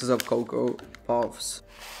little pieces of Cocoa Puffs.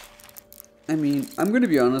 I mean, I'm gonna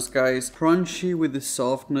be honest, guys. Crunchy with the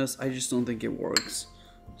softness, I just don't think it works.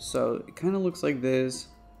 So it kind of looks like this.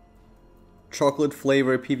 Chocolate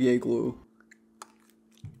flavor PVA glue.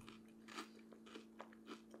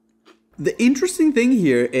 The interesting thing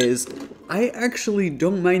here is I actually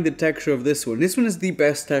don't mind the texture of this one. This one is the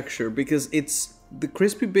best texture because it's the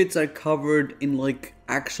crispy bits are covered in like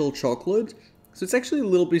actual chocolate. So it's actually a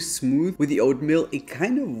little bit smooth with the oatmeal. It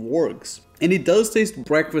kind of works. And it does taste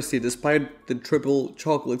breakfasty despite the triple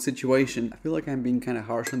chocolate situation. I feel like I'm being kind of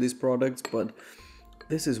harsh on these products, but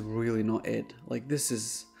this is really not it. Like, this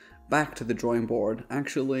is back to the drawing board.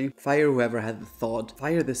 Actually, fire whoever had the thought.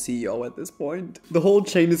 Fire the CEO at this point. The whole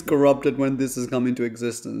chain is corrupted when this has come into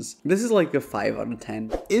existence. This is like a 5 out of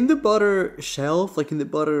 10. In the butter shelf, like in the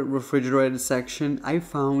butter refrigerated section, I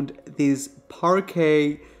found these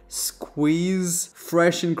Parquet Squeeze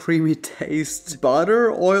fresh and creamy taste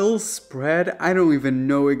butter oil spread. I don't even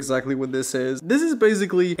know exactly what this is. This is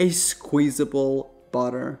basically a squeezable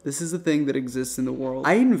butter. This is a thing that exists in the world.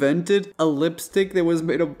 I invented a lipstick that was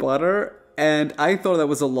made of butter and I thought that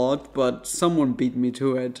was a lot, but someone beat me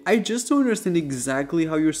to it. I just don't understand exactly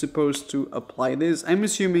how you're supposed to apply this. I'm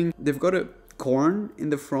assuming they've got a corn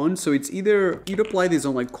in the front, so it's either you'd apply this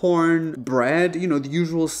on like corn, bread, you know, the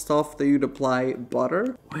usual stuff that you'd apply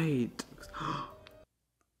butter. Wait.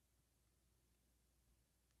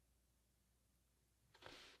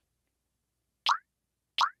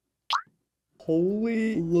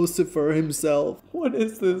 Holy Lucifer himself. What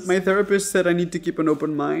is this? My therapist said I need to keep an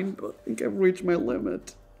open mind, but I think I've reached my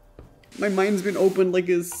limit. My mind's been opened like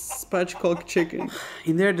a spatchcock chicken.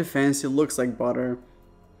 In their defense, it looks like butter.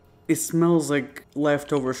 It smells like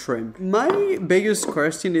leftover shrimp. My biggest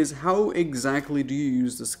question is, how exactly do you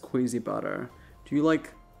use the squeezy butter? Do you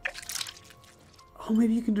like... Oh,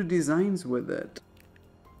 maybe you can do designs with it.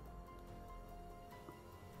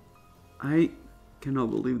 I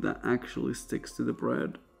cannot believe that actually sticks to the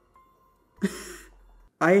bread.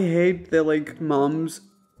 I hate that like moms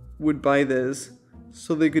would buy this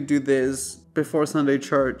so they could do this before Sunday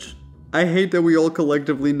church. I hate that we all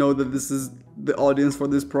collectively know that this is the audience for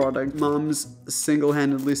this product. Moms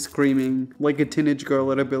single-handedly screaming like a teenage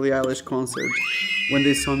girl at a Billie Eilish concert when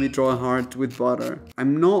they saw me draw a heart with butter.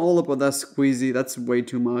 I'm not all about that squeezy, that's way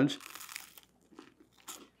too much.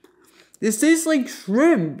 This tastes like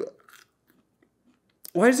shrimp.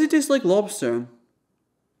 Why does it taste like lobster?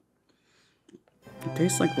 It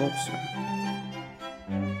tastes like lobster.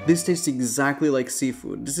 This tastes exactly like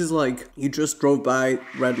seafood. This is like you just drove by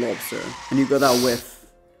Red Lobster and you got that whiff.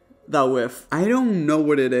 That whiff. I don't know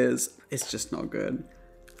what it is. It's just not good.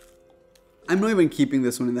 I'm not even keeping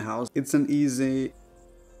this one in the house. It's an easy...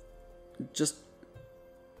 Just...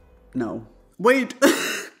 No. Wait!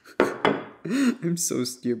 I'm so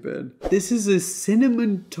stupid. This is a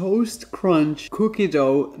cinnamon toast crunch cookie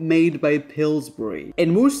dough made by Pillsbury.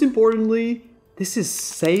 And most importantly, this is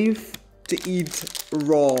safe to eat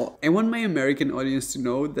raw. I want my American audience to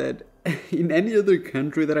know that in any other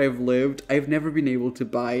country that I've lived, I've never been able to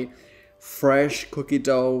buy fresh cookie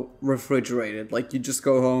dough refrigerated. Like you just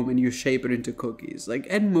go home and you shape it into cookies. Like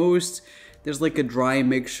at most, there's like a dry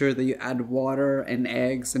mixture that you add water and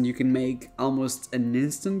eggs and you can make almost an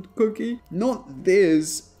instant cookie. Not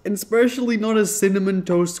this, and especially not a cinnamon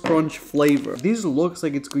toast crunch flavor. This looks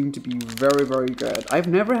like it's going to be very, very good. I've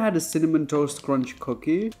never had a cinnamon toast crunch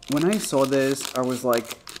cookie. When I saw this, I was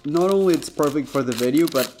like, not only it's perfect for the video,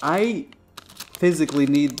 but I physically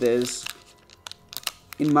need this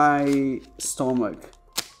in my stomach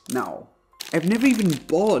now. I've never even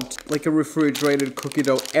bought like a refrigerated cookie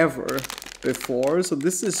dough ever before, so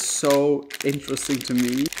this is so interesting to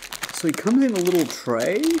me. So it comes in a little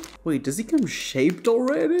tray? Wait, does it come shaped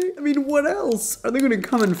already? I mean, what else? Are they gonna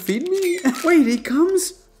come and feed me? Wait, it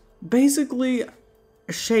comes basically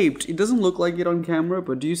shaped. It doesn't look like it on camera,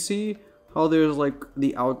 but do you see how there's like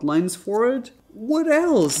the outlines for it? What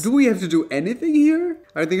else? Do we have to do anything here?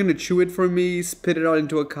 Are they gonna chew it for me, spit it out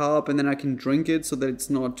into a cup, and then I can drink it so that it's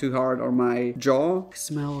not too hard on my jaw? It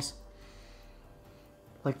smells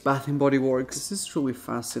like Bath and Body Works. This is truly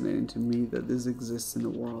fascinating to me that this exists in the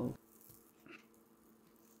world.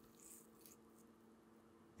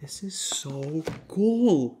 This is so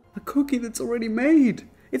cool. A cookie that's already made.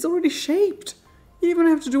 It's already shaped. You don't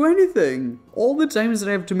even have to do anything. All the times that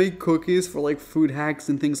I have to make cookies for like food hacks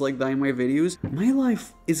and things like that in my videos, my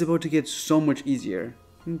life is about to get so much easier.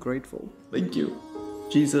 I'm grateful. Thank you.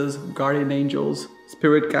 Jesus, guardian angels,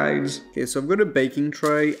 spirit guides. Okay, so I've got a baking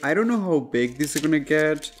tray. I don't know how big these are gonna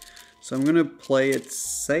get, so I'm gonna play it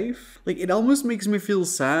safe. Like, it almost makes me feel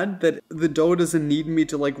sad that the dough doesn't need me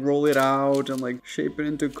to like roll it out and like shape it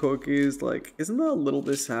into cookies. Like, isn't that a little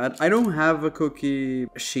bit sad? I don't have a cookie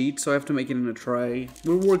sheet, so I have to make it in a tray.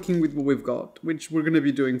 We're working with what we've got, which we're gonna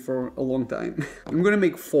be doing for a long time. I'm gonna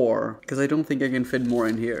make 4, because I don't think I can fit more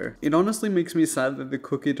in here. It honestly makes me sad that the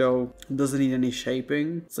cookie dough doesn't need any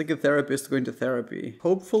shaping. It's like a therapist going to therapy.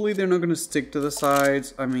 Hopefully they're not gonna stick to the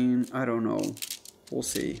sides. I mean, I don't know. We'll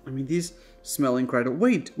see. I mean, these smell incredible.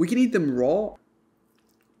 Wait, we can eat them raw?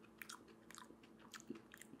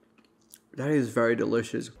 That is very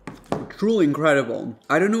delicious. Truly incredible.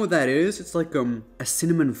 I don't know what that is. It's like a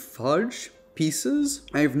cinnamon fudge pieces.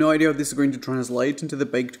 I have no idea how this is going to translate into the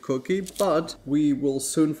baked cookie, but we will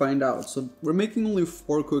soon find out. So we're making only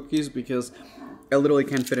 4 cookies because I literally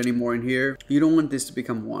can't fit any more in here. You don't want this to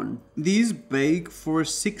become 1. These bake for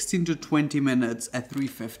 16 to 20 minutes at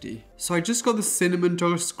 350. So I just got the cinnamon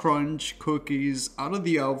toast crunch cookies out of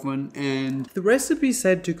the oven, and the recipe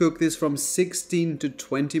said to cook this from 16 to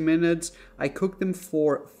 20 minutes. I cooked them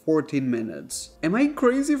for 14 minutes. Am I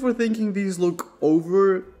crazy for thinking these look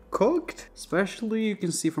overcooked? Especially you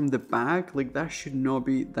can see from the back, like that should not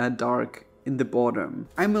be that dark in the bottom.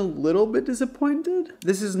 I'm a little bit disappointed.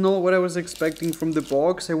 This is not what I was expecting from the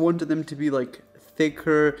box. I wanted them to be like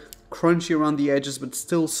thicker, crunchy around the edges, but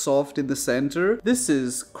still soft in the center. This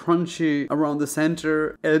is crunchy around the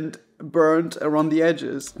center and burnt around the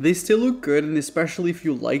edges. They still look good, and especially if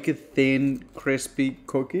you like a thin, crispy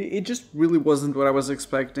cookie, it just really wasn't what I was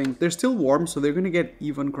expecting. They're still warm, so they're gonna get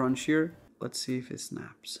even crunchier. Let's see if it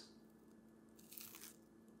snaps.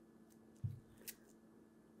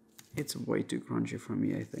 It's way too crunchy for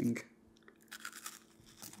me, I think.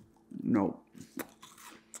 No.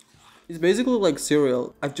 It's basically like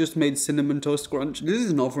cereal. I've just made cinnamon toast crunch. This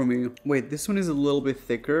is not for me. Wait, this one is a little bit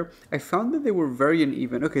thicker. I found that they were very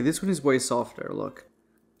uneven. Okay, this one is way softer, look.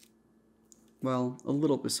 Well, a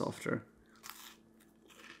little bit softer.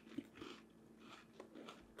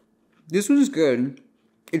 This one is good.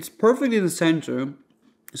 It's perfect in the center.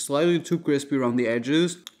 Slightly too crispy around the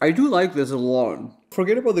edges. I do like this a lot.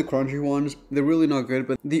 Forget about the crunchy ones, they're really not good,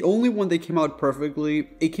 but the only one that came out perfectly,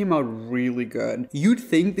 it came out really good. You'd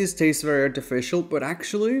think this tastes very artificial, but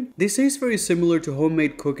actually, this tastes very similar to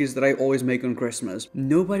homemade cookies that I always make on Christmas.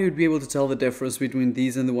 Nobody would be able to tell the difference between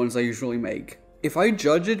these and the ones I usually make. If I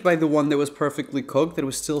judge it by the one that was perfectly cooked, that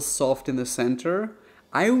was still soft in the center,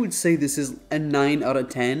 I would say this is a 9 out of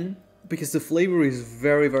 10, because the flavor is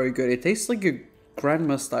very, very good. It tastes like a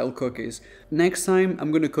grandma style cookies. Next time,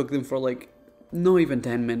 I'm gonna cook them for like not even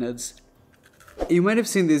 10 minutes. You might have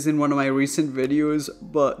seen this in one of my recent videos,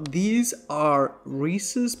 but these are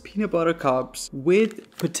Reese's peanut butter cups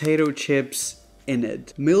with potato chips in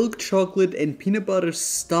it. Milk chocolate and peanut butter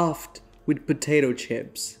stuffed with potato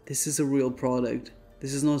chips. This is a real product.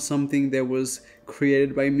 This is not something that was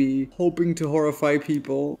created by me, hoping to horrify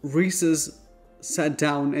people. Reese's sat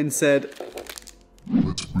down and said,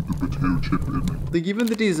 let's put the potato chip in. Like, even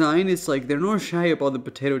the design is like, they're not shy about the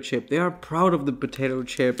potato chip. They are proud of the potato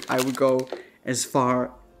chip, I would go as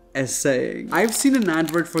far as saying. I've seen an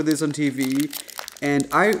advert for this on TV, and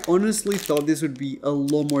I honestly thought this would be a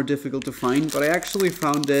lot more difficult to find, but I actually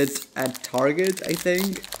found it at Target, I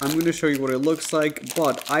think. I'm gonna show you what it looks like,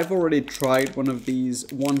 but I've already tried one of these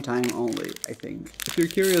one time only, I think. If you're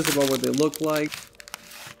curious about what they look like,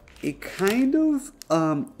 it kind of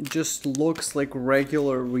just looks like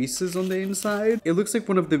regular Reese's on the inside. It looks like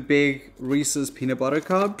one of the big Reese's peanut butter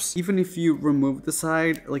cups. Even if you remove the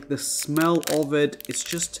side, like the smell of it, it's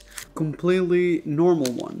just completely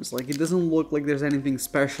normal ones. Like, it doesn't look like there's anything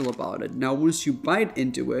special about it. Now, once you bite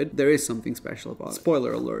into it, there is something special about it.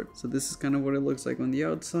 Spoiler alert. So this is kind of what it looks like on the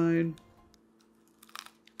outside.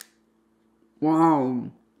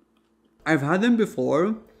 Wow. I've had them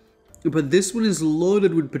before, but this one is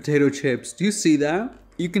loaded with potato chips. Do you see that?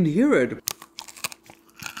 You can hear it.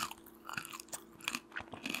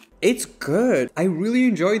 It's good. I really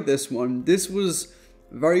enjoyed this one. This was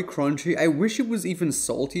very crunchy. I wish it was even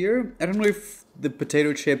saltier. I don't know if the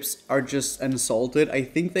potato chips are just unsalted. I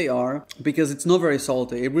think they are, because it's not very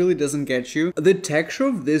salty. It really doesn't get you. The texture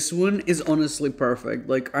of this one is honestly perfect.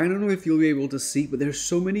 Like, I don't know if you'll be able to see, but there's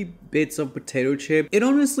so many bits of potato chip. It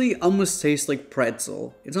honestly almost tastes like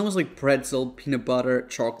pretzel. It's almost like pretzel, peanut butter,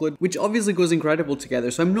 chocolate, which obviously goes incredible together.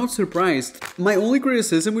 So I'm not surprised. My only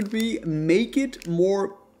criticism would be, make it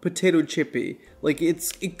more potato chippy. Like,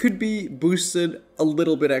 it could be boosted a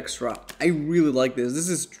little bit extra. I really like this. This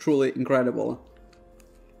is truly incredible.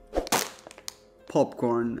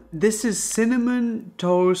 Popcorn. This is cinnamon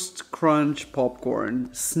toast crunch popcorn.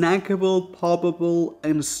 Snackable, poppable,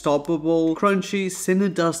 unstoppable, crunchy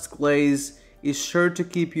cinnadust glaze is sure to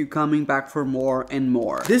keep you coming back for more and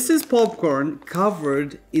more. This is popcorn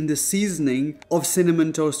covered in the seasoning of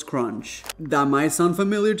cinnamon toast crunch. That might sound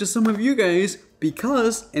familiar to some of you guys,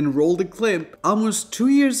 because, and roll the clip, almost 2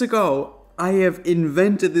 years ago, I have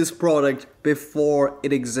invented this product before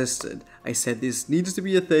it existed. I said this needs to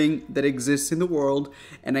be a thing that exists in the world,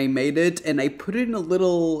 and I made it, and I put it in a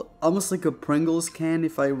little, almost like a Pringles can,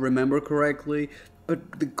 if I remember correctly.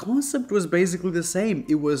 But the concept was basically the same.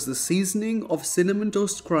 It was the seasoning of cinnamon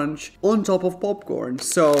toast crunch on top of popcorn.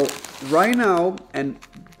 So right now, and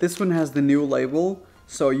this one has the new label,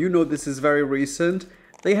 so you know this is very recent,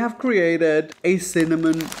 they have created a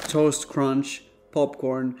cinnamon toast crunch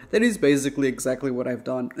popcorn that is basically exactly what I've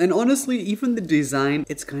done. And honestly, even the design,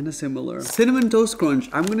 it's kind of similar. Cinnamon toast crunch,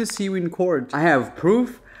 I'm gonna see you in court. I have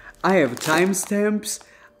proof, I have timestamps,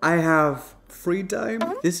 I have free time.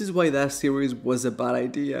 This is why that series was a bad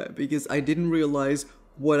idea, because I didn't realize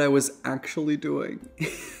what I was actually doing.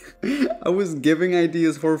 I was giving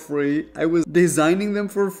ideas for free, I was designing them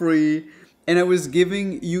for free, and I was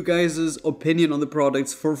giving you guys' opinion on the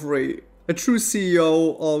products for free. A true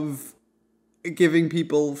CEO of giving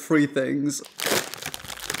people free things.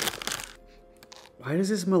 Why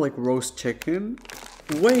does it smell like roast chicken?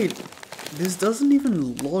 Wait, this doesn't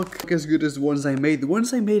even look as good as the ones I made. The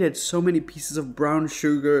ones I made had so many pieces of brown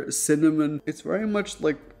sugar, cinnamon. It's very much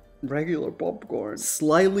like regular popcorn.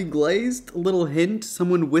 Slightly glazed, a little hint.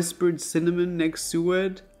 Someone whispered cinnamon next to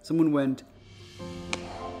it. Someone went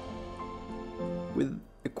with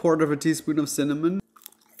a quarter of a teaspoon of cinnamon.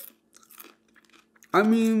 I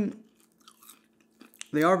mean,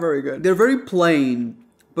 they are very good. They're very plain,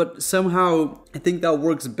 But somehow, I think that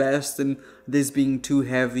works best than this being too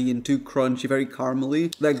heavy and too crunchy, very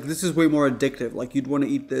caramely. Like, this is way more addictive. Like, you'd want to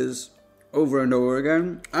eat this over and over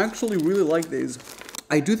again. I actually really like these.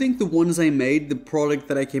 I do think the ones I made, the product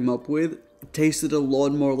that I came up with, tasted a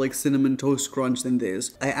lot more like Cinnamon Toast Crunch than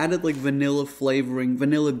this. I added like vanilla flavoring,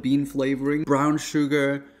 vanilla bean flavoring, brown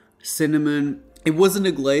sugar, cinnamon. It wasn't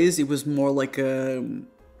a glaze, it was more like a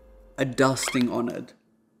dusting on it.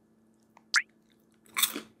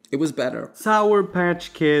 It was better. Sour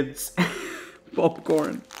Patch Kids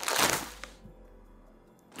popcorn.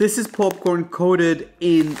 This is popcorn coated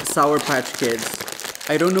in Sour Patch Kids.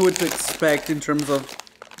 I don't know what to expect in terms of...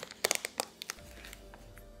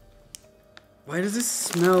 Why does this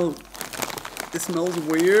smell... It smells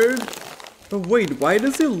weird. But wait, why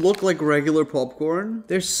does it look like regular popcorn?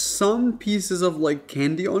 There's some pieces of like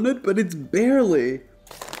candy on it, but it's barely.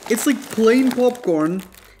 It's like plain popcorn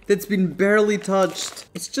that's been barely touched.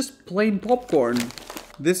 It's just plain popcorn.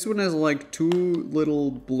 This one has like 2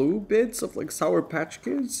 little blue bits of like Sour Patch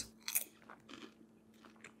Kids.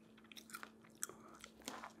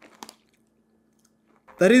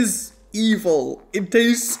 That is evil. It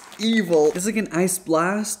tastes evil. It's like an ice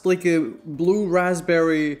blast, like a blue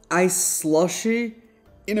raspberry ice slushy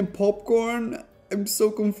in a popcorn. I'm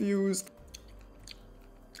so confused.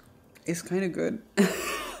 It's kind of good.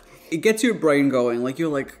 It gets your brain going. Like,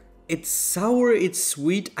 you're like, it's sour, it's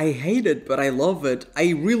sweet. I hate it, but I love it.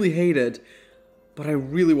 I really hate it, but I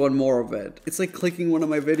really want more of it. It's like clicking one of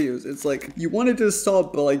my videos. It's like, you want it to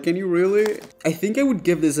stop, but like, can you really? I think I would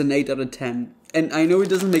give this an 8 out of 10. And I know it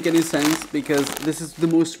doesn't make any sense because this is the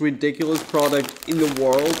most ridiculous product in the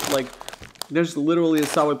world. Like, there's literally a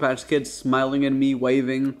Sour Patch Kid smiling at me,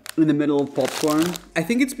 waving in the middle of popcorn. I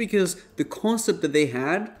think it's because the concept that they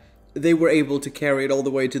had, they were able to carry it all the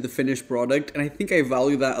way to the finished product. And I think I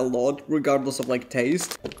value that a lot, regardless of like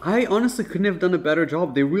taste. I honestly couldn't have done a better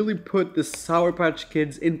job. They really put the Sour Patch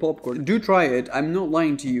Kids in popcorn. Do try it. I'm not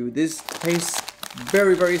lying to you. This tastes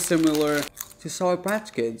very, very similar to Sour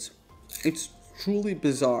Patch Kids. It's truly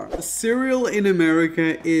bizarre. Cereal in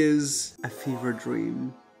America is a fever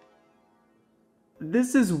dream.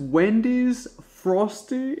 This is Wendy's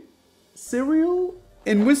Frosty cereal.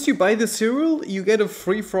 And once you buy the cereal, you get a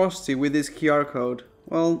free Frosty with this QR code.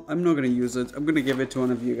 Well, I'm not gonna use it. I'm gonna give it to one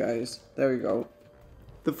of you guys. There we go.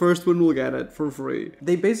 The first one will get it for free.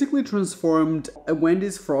 They basically transformed a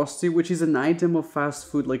Wendy's Frosty, which is an item of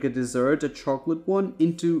fast food like a dessert, a chocolate one,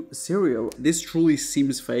 into cereal. This truly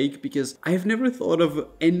seems fake because I've never thought of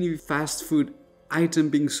any fast food item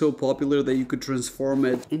being so popular that you could transform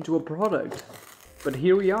it into a product. But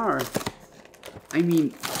here we are. I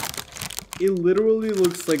mean, it literally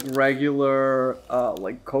looks like regular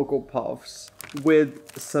like Cocoa Puffs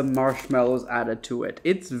with some marshmallows added to it.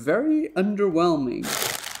 It's very underwhelming.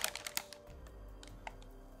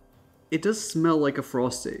 It does smell like a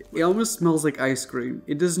Frosty. It almost smells like ice cream.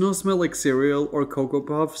 It does not smell like cereal or Cocoa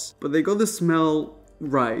Puffs, but they got the smell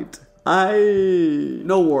right.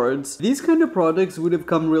 No words. These kind of products would have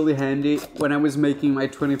come really handy when I was making my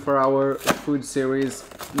 24-hour food series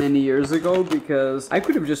many years ago, because I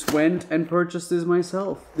could have just went and purchased this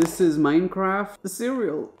myself. This is Minecraft, the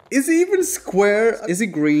cereal. Is it even square? Is it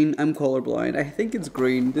green? I'm colorblind. I think it's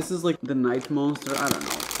green. This is like the night monster. I don't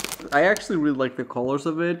know. I actually really like the colors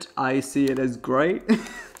of it. I see it as great.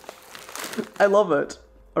 I love it.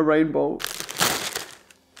 A rainbow.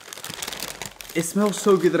 It smells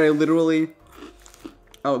so good that I literally...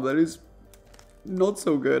 Oh, that is not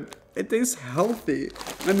so good. It tastes healthy.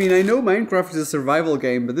 I mean, I know Minecraft is a survival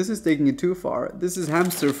game, but this is taking it too far. This is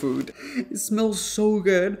hamster food. It smells so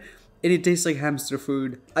good. And it tastes like hamster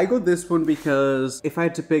food. I got this one because if I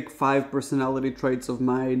had to pick 5 personality traits of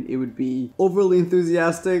mine, it would be overly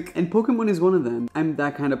enthusiastic, and Pokemon is one of them. I'm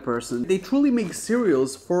that kind of person. They truly make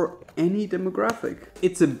cereals for any demographic.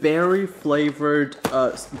 It's a berry flavored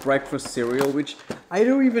breakfast cereal, which I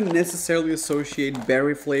don't even necessarily associate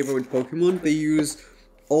berry flavor with Pokemon. They use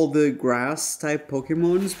all the grass type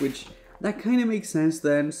Pokemons, which that kind of makes sense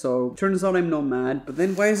then, so turns out I'm not mad. But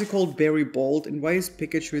then why is it called Berry Bolt and why is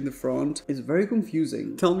Pikachu in the front? It's very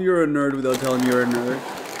confusing. Tell me you're a nerd without telling me you're a nerd.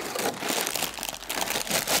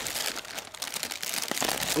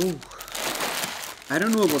 Oh, I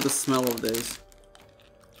don't know about the smell of this.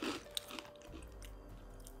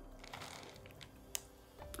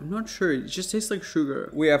 I'm not sure, it just tastes like sugar.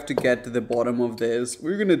 We have to get to the bottom of this.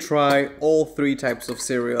 We're gonna try all 3 types of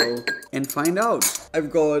cereal and find out. I've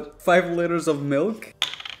got 5 liters of milk.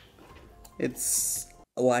 It's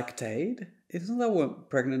lactate. Isn't that what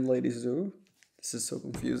pregnant ladies do? This is so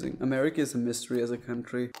confusing. America is a mystery as a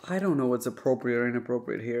country. I don't know what's appropriate or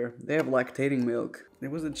inappropriate here. They have lactating milk. There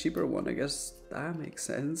was a cheaper one, I guess that makes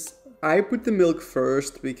sense. I put the milk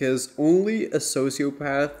first because only a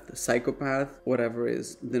sociopath, psychopath, whatever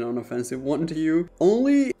is the non-offensive one to you,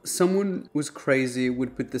 only someone who's crazy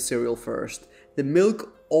would put the cereal first. The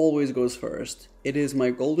milk always goes first. It is my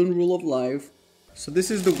golden rule of life. So this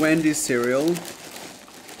is the Wendy cereal.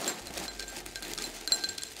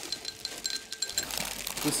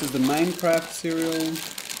 This is the Minecraft cereal.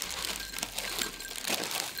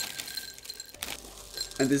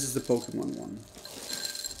 And this is the Pokemon one.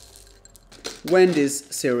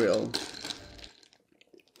 Wendy's cereal.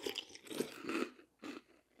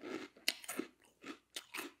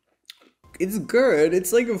 It's good.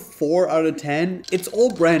 It's like a 4 out of 10. It's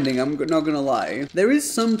all branding, I'm not gonna lie. There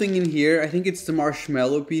is something in here. I think it's the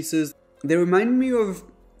marshmallow pieces. They remind me of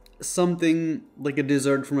something like a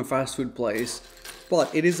dessert from a fast food place.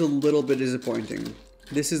 But it is a little bit disappointing.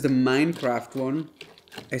 This is the Minecraft one.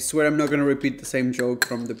 I swear I'm not gonna repeat the same joke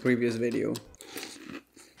from the previous video.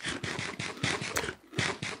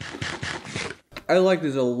 I like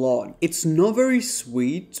this a lot. It's not very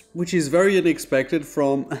sweet, which is very unexpected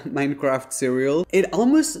from Minecraft cereal. It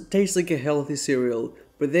almost tastes like a healthy cereal,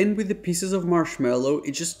 but then with the pieces of marshmallow,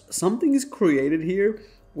 it just, something is created here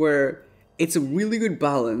where it's a really good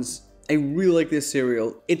balance. I really like this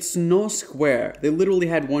cereal. It's not square. They literally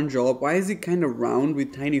had one job. Why is it kind of round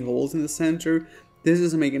with tiny holes in the center? This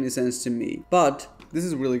doesn't make any sense to me. But this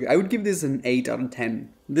is really good. I would give this an 8 out of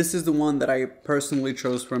 10. This is the one that I personally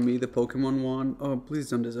chose for me, the Pokemon one. Oh, please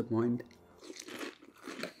don't disappoint.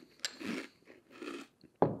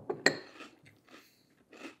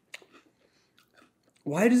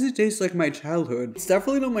 Why does it taste like my childhood? It's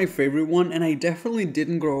definitely not my favorite one, and I definitely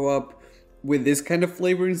didn't grow up with this kind of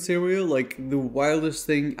flavor in cereal. Like, the wildest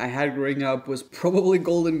thing I had growing up was probably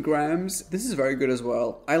Golden Grams. This is very good as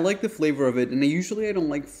well. I like the flavor of it, and I don't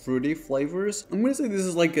like fruity flavors. I'm gonna say this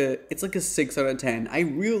is like it's like a 6 out of 10. I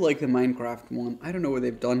really like the Minecraft one. I don't know what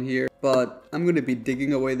they've done here, but I'm gonna be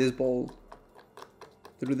digging away this bowl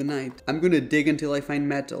through the night. I'm gonna dig until I find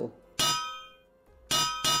metal.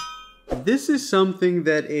 This is something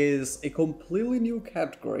that is a completely new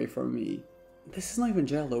category for me. This is not even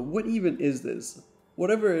Jello. What even is this?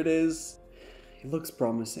 Whatever it is, it looks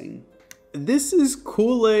promising. This is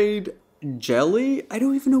Kool-Aid jelly? I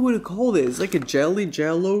don't even know what to call this. Like a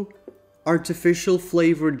Jello artificial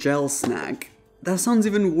flavored gel snack. That sounds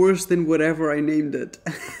even worse than whatever I named it.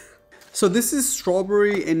 So this is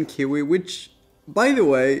strawberry and kiwi, which, by the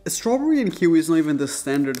way, strawberry and kiwi is not even the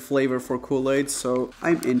standard flavor for Kool-Aid, so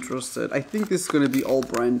I'm interested. I think this is gonna be all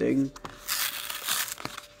branding.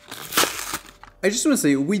 I just want to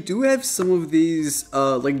say, we do have some of these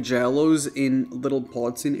like Jellos in little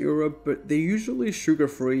pots in Europe, but they're usually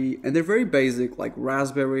sugar-free and they're very basic, like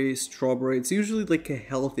raspberry, strawberry. It's usually like a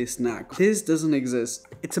healthy snack. This doesn't exist.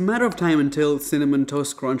 It's a matter of time until Cinnamon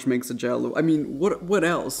Toast Crunch makes a Jello. I mean, what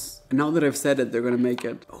else? And now that I've said it, they're gonna make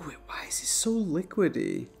it. Oh wait, why is it so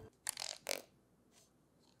liquidy?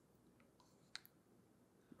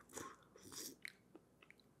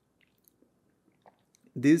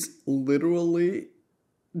 This literally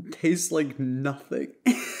tastes like nothing.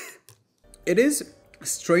 It is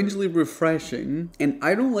strangely refreshing, and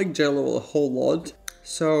I don't like Jello a whole lot,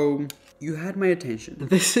 so you had my attention.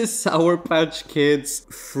 This is Sour Patch Kids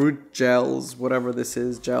fruit gels, whatever this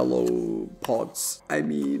is, Jello pots. I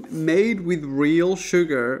mean, made with real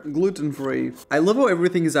sugar, gluten-free. I love how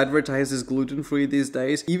everything is advertised as gluten-free these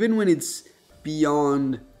days, even when it's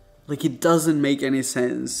beyond. Like, it doesn't make any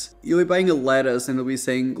sense. You'll be buying a lettuce and it'll be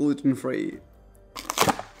saying gluten-free.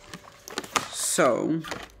 So,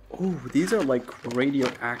 oh, these are like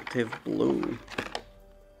radioactive blue.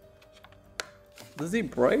 Does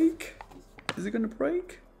it break? Is it gonna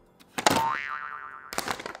break?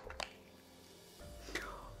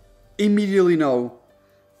 Immediately no.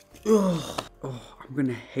 Ugh. Oh, I'm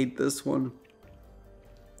gonna hate this one.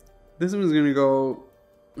 This one's gonna go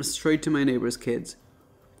straight to my neighbor's kids.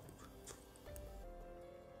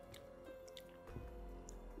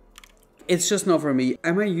 It's just not for me.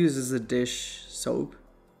 I might use this as a dish soap.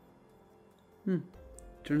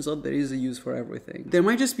 Turns out there is a use for everything. There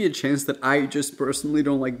might just be a chance that I just personally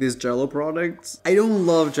don't like these Jello products. I don't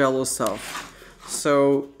love Jello stuff.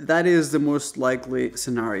 So that is the most likely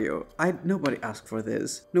scenario. Nobody asked for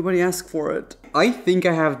this. Nobody asked for it. I think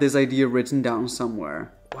I have this idea written down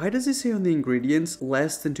somewhere. Why does it say on the ingredients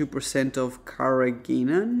less than 2% of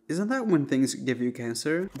carrageenan? Isn't that when things give you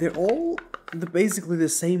cancer? They're all They're basically the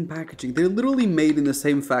same packaging. They're literally made in the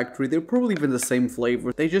same factory. They're probably even the same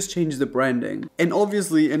flavor. They just changed the branding. And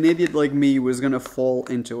obviously, an idiot like me was gonna fall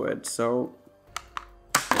into it, so...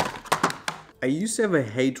 I used to have a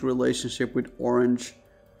hate relationship with orange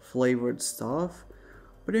flavored stuff.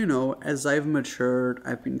 But you know, as I've matured,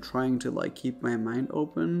 I've been trying to like keep my mind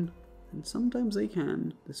open. And sometimes I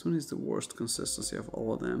can. This one is the worst consistency of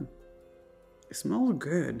all of them. It smells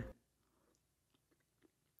good.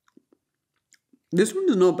 This one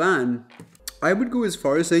is not bad. I would go as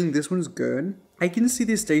far as saying this one's good. I can see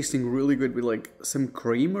this tasting really good with like some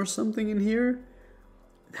cream or something in here.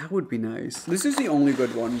 That would be nice. This is the only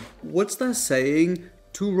good one. What's that saying?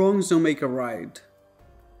 2 wrongs don't make a right.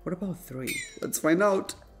 What about 3? Let's find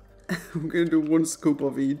out. I'm gonna do 1 scoop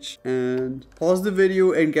of each. And pause the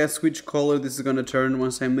video and guess which color this is gonna turn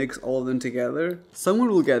once I mix all of them together. Someone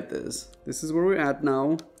will get this. This is where we're at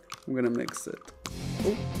now. I'm gonna mix it.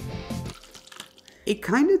 Oh. It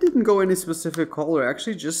kind of didn't go any specific color,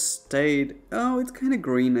 actually just stayed... Oh, it's kind of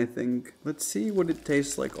green, I think. Let's see what it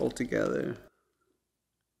tastes like all together.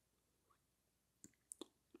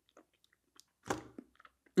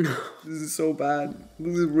 This is so bad.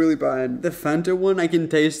 This is really bad. The Fanta one, I can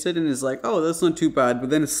taste it and it's like, oh, that's not too bad. But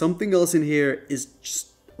then something else in here is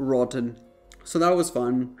just rotten. So that was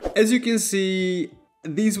fun. As you can see,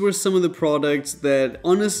 these were some of the products that,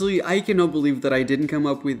 honestly, I cannot believe that I didn't come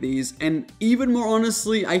up with these. And even more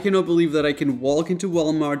honestly, I cannot believe that I can walk into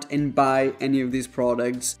Walmart and buy any of these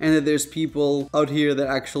products and that there's people out here that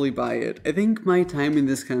actually buy it. I think my time in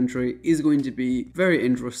this country is going to be very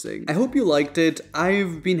interesting. I hope you liked it.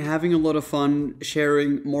 I've been having a lot of fun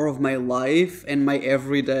sharing more of my life and my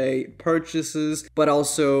everyday purchases, but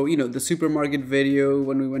also, you know, the supermarket video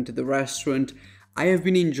when we went to the restaurant. I have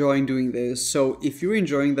been enjoying doing this, so if you're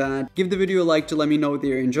enjoying that, give the video a like to let me know that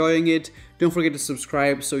you're enjoying it. Don't forget to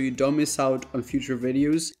subscribe so you don't miss out on future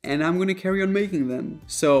videos, and I'm gonna carry on making them.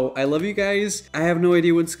 So, I love you guys. I have no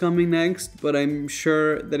idea what's coming next, but I'm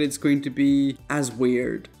sure that it's going to be as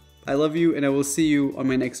weird. I love you, and I will see you on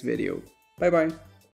my next video. Bye bye.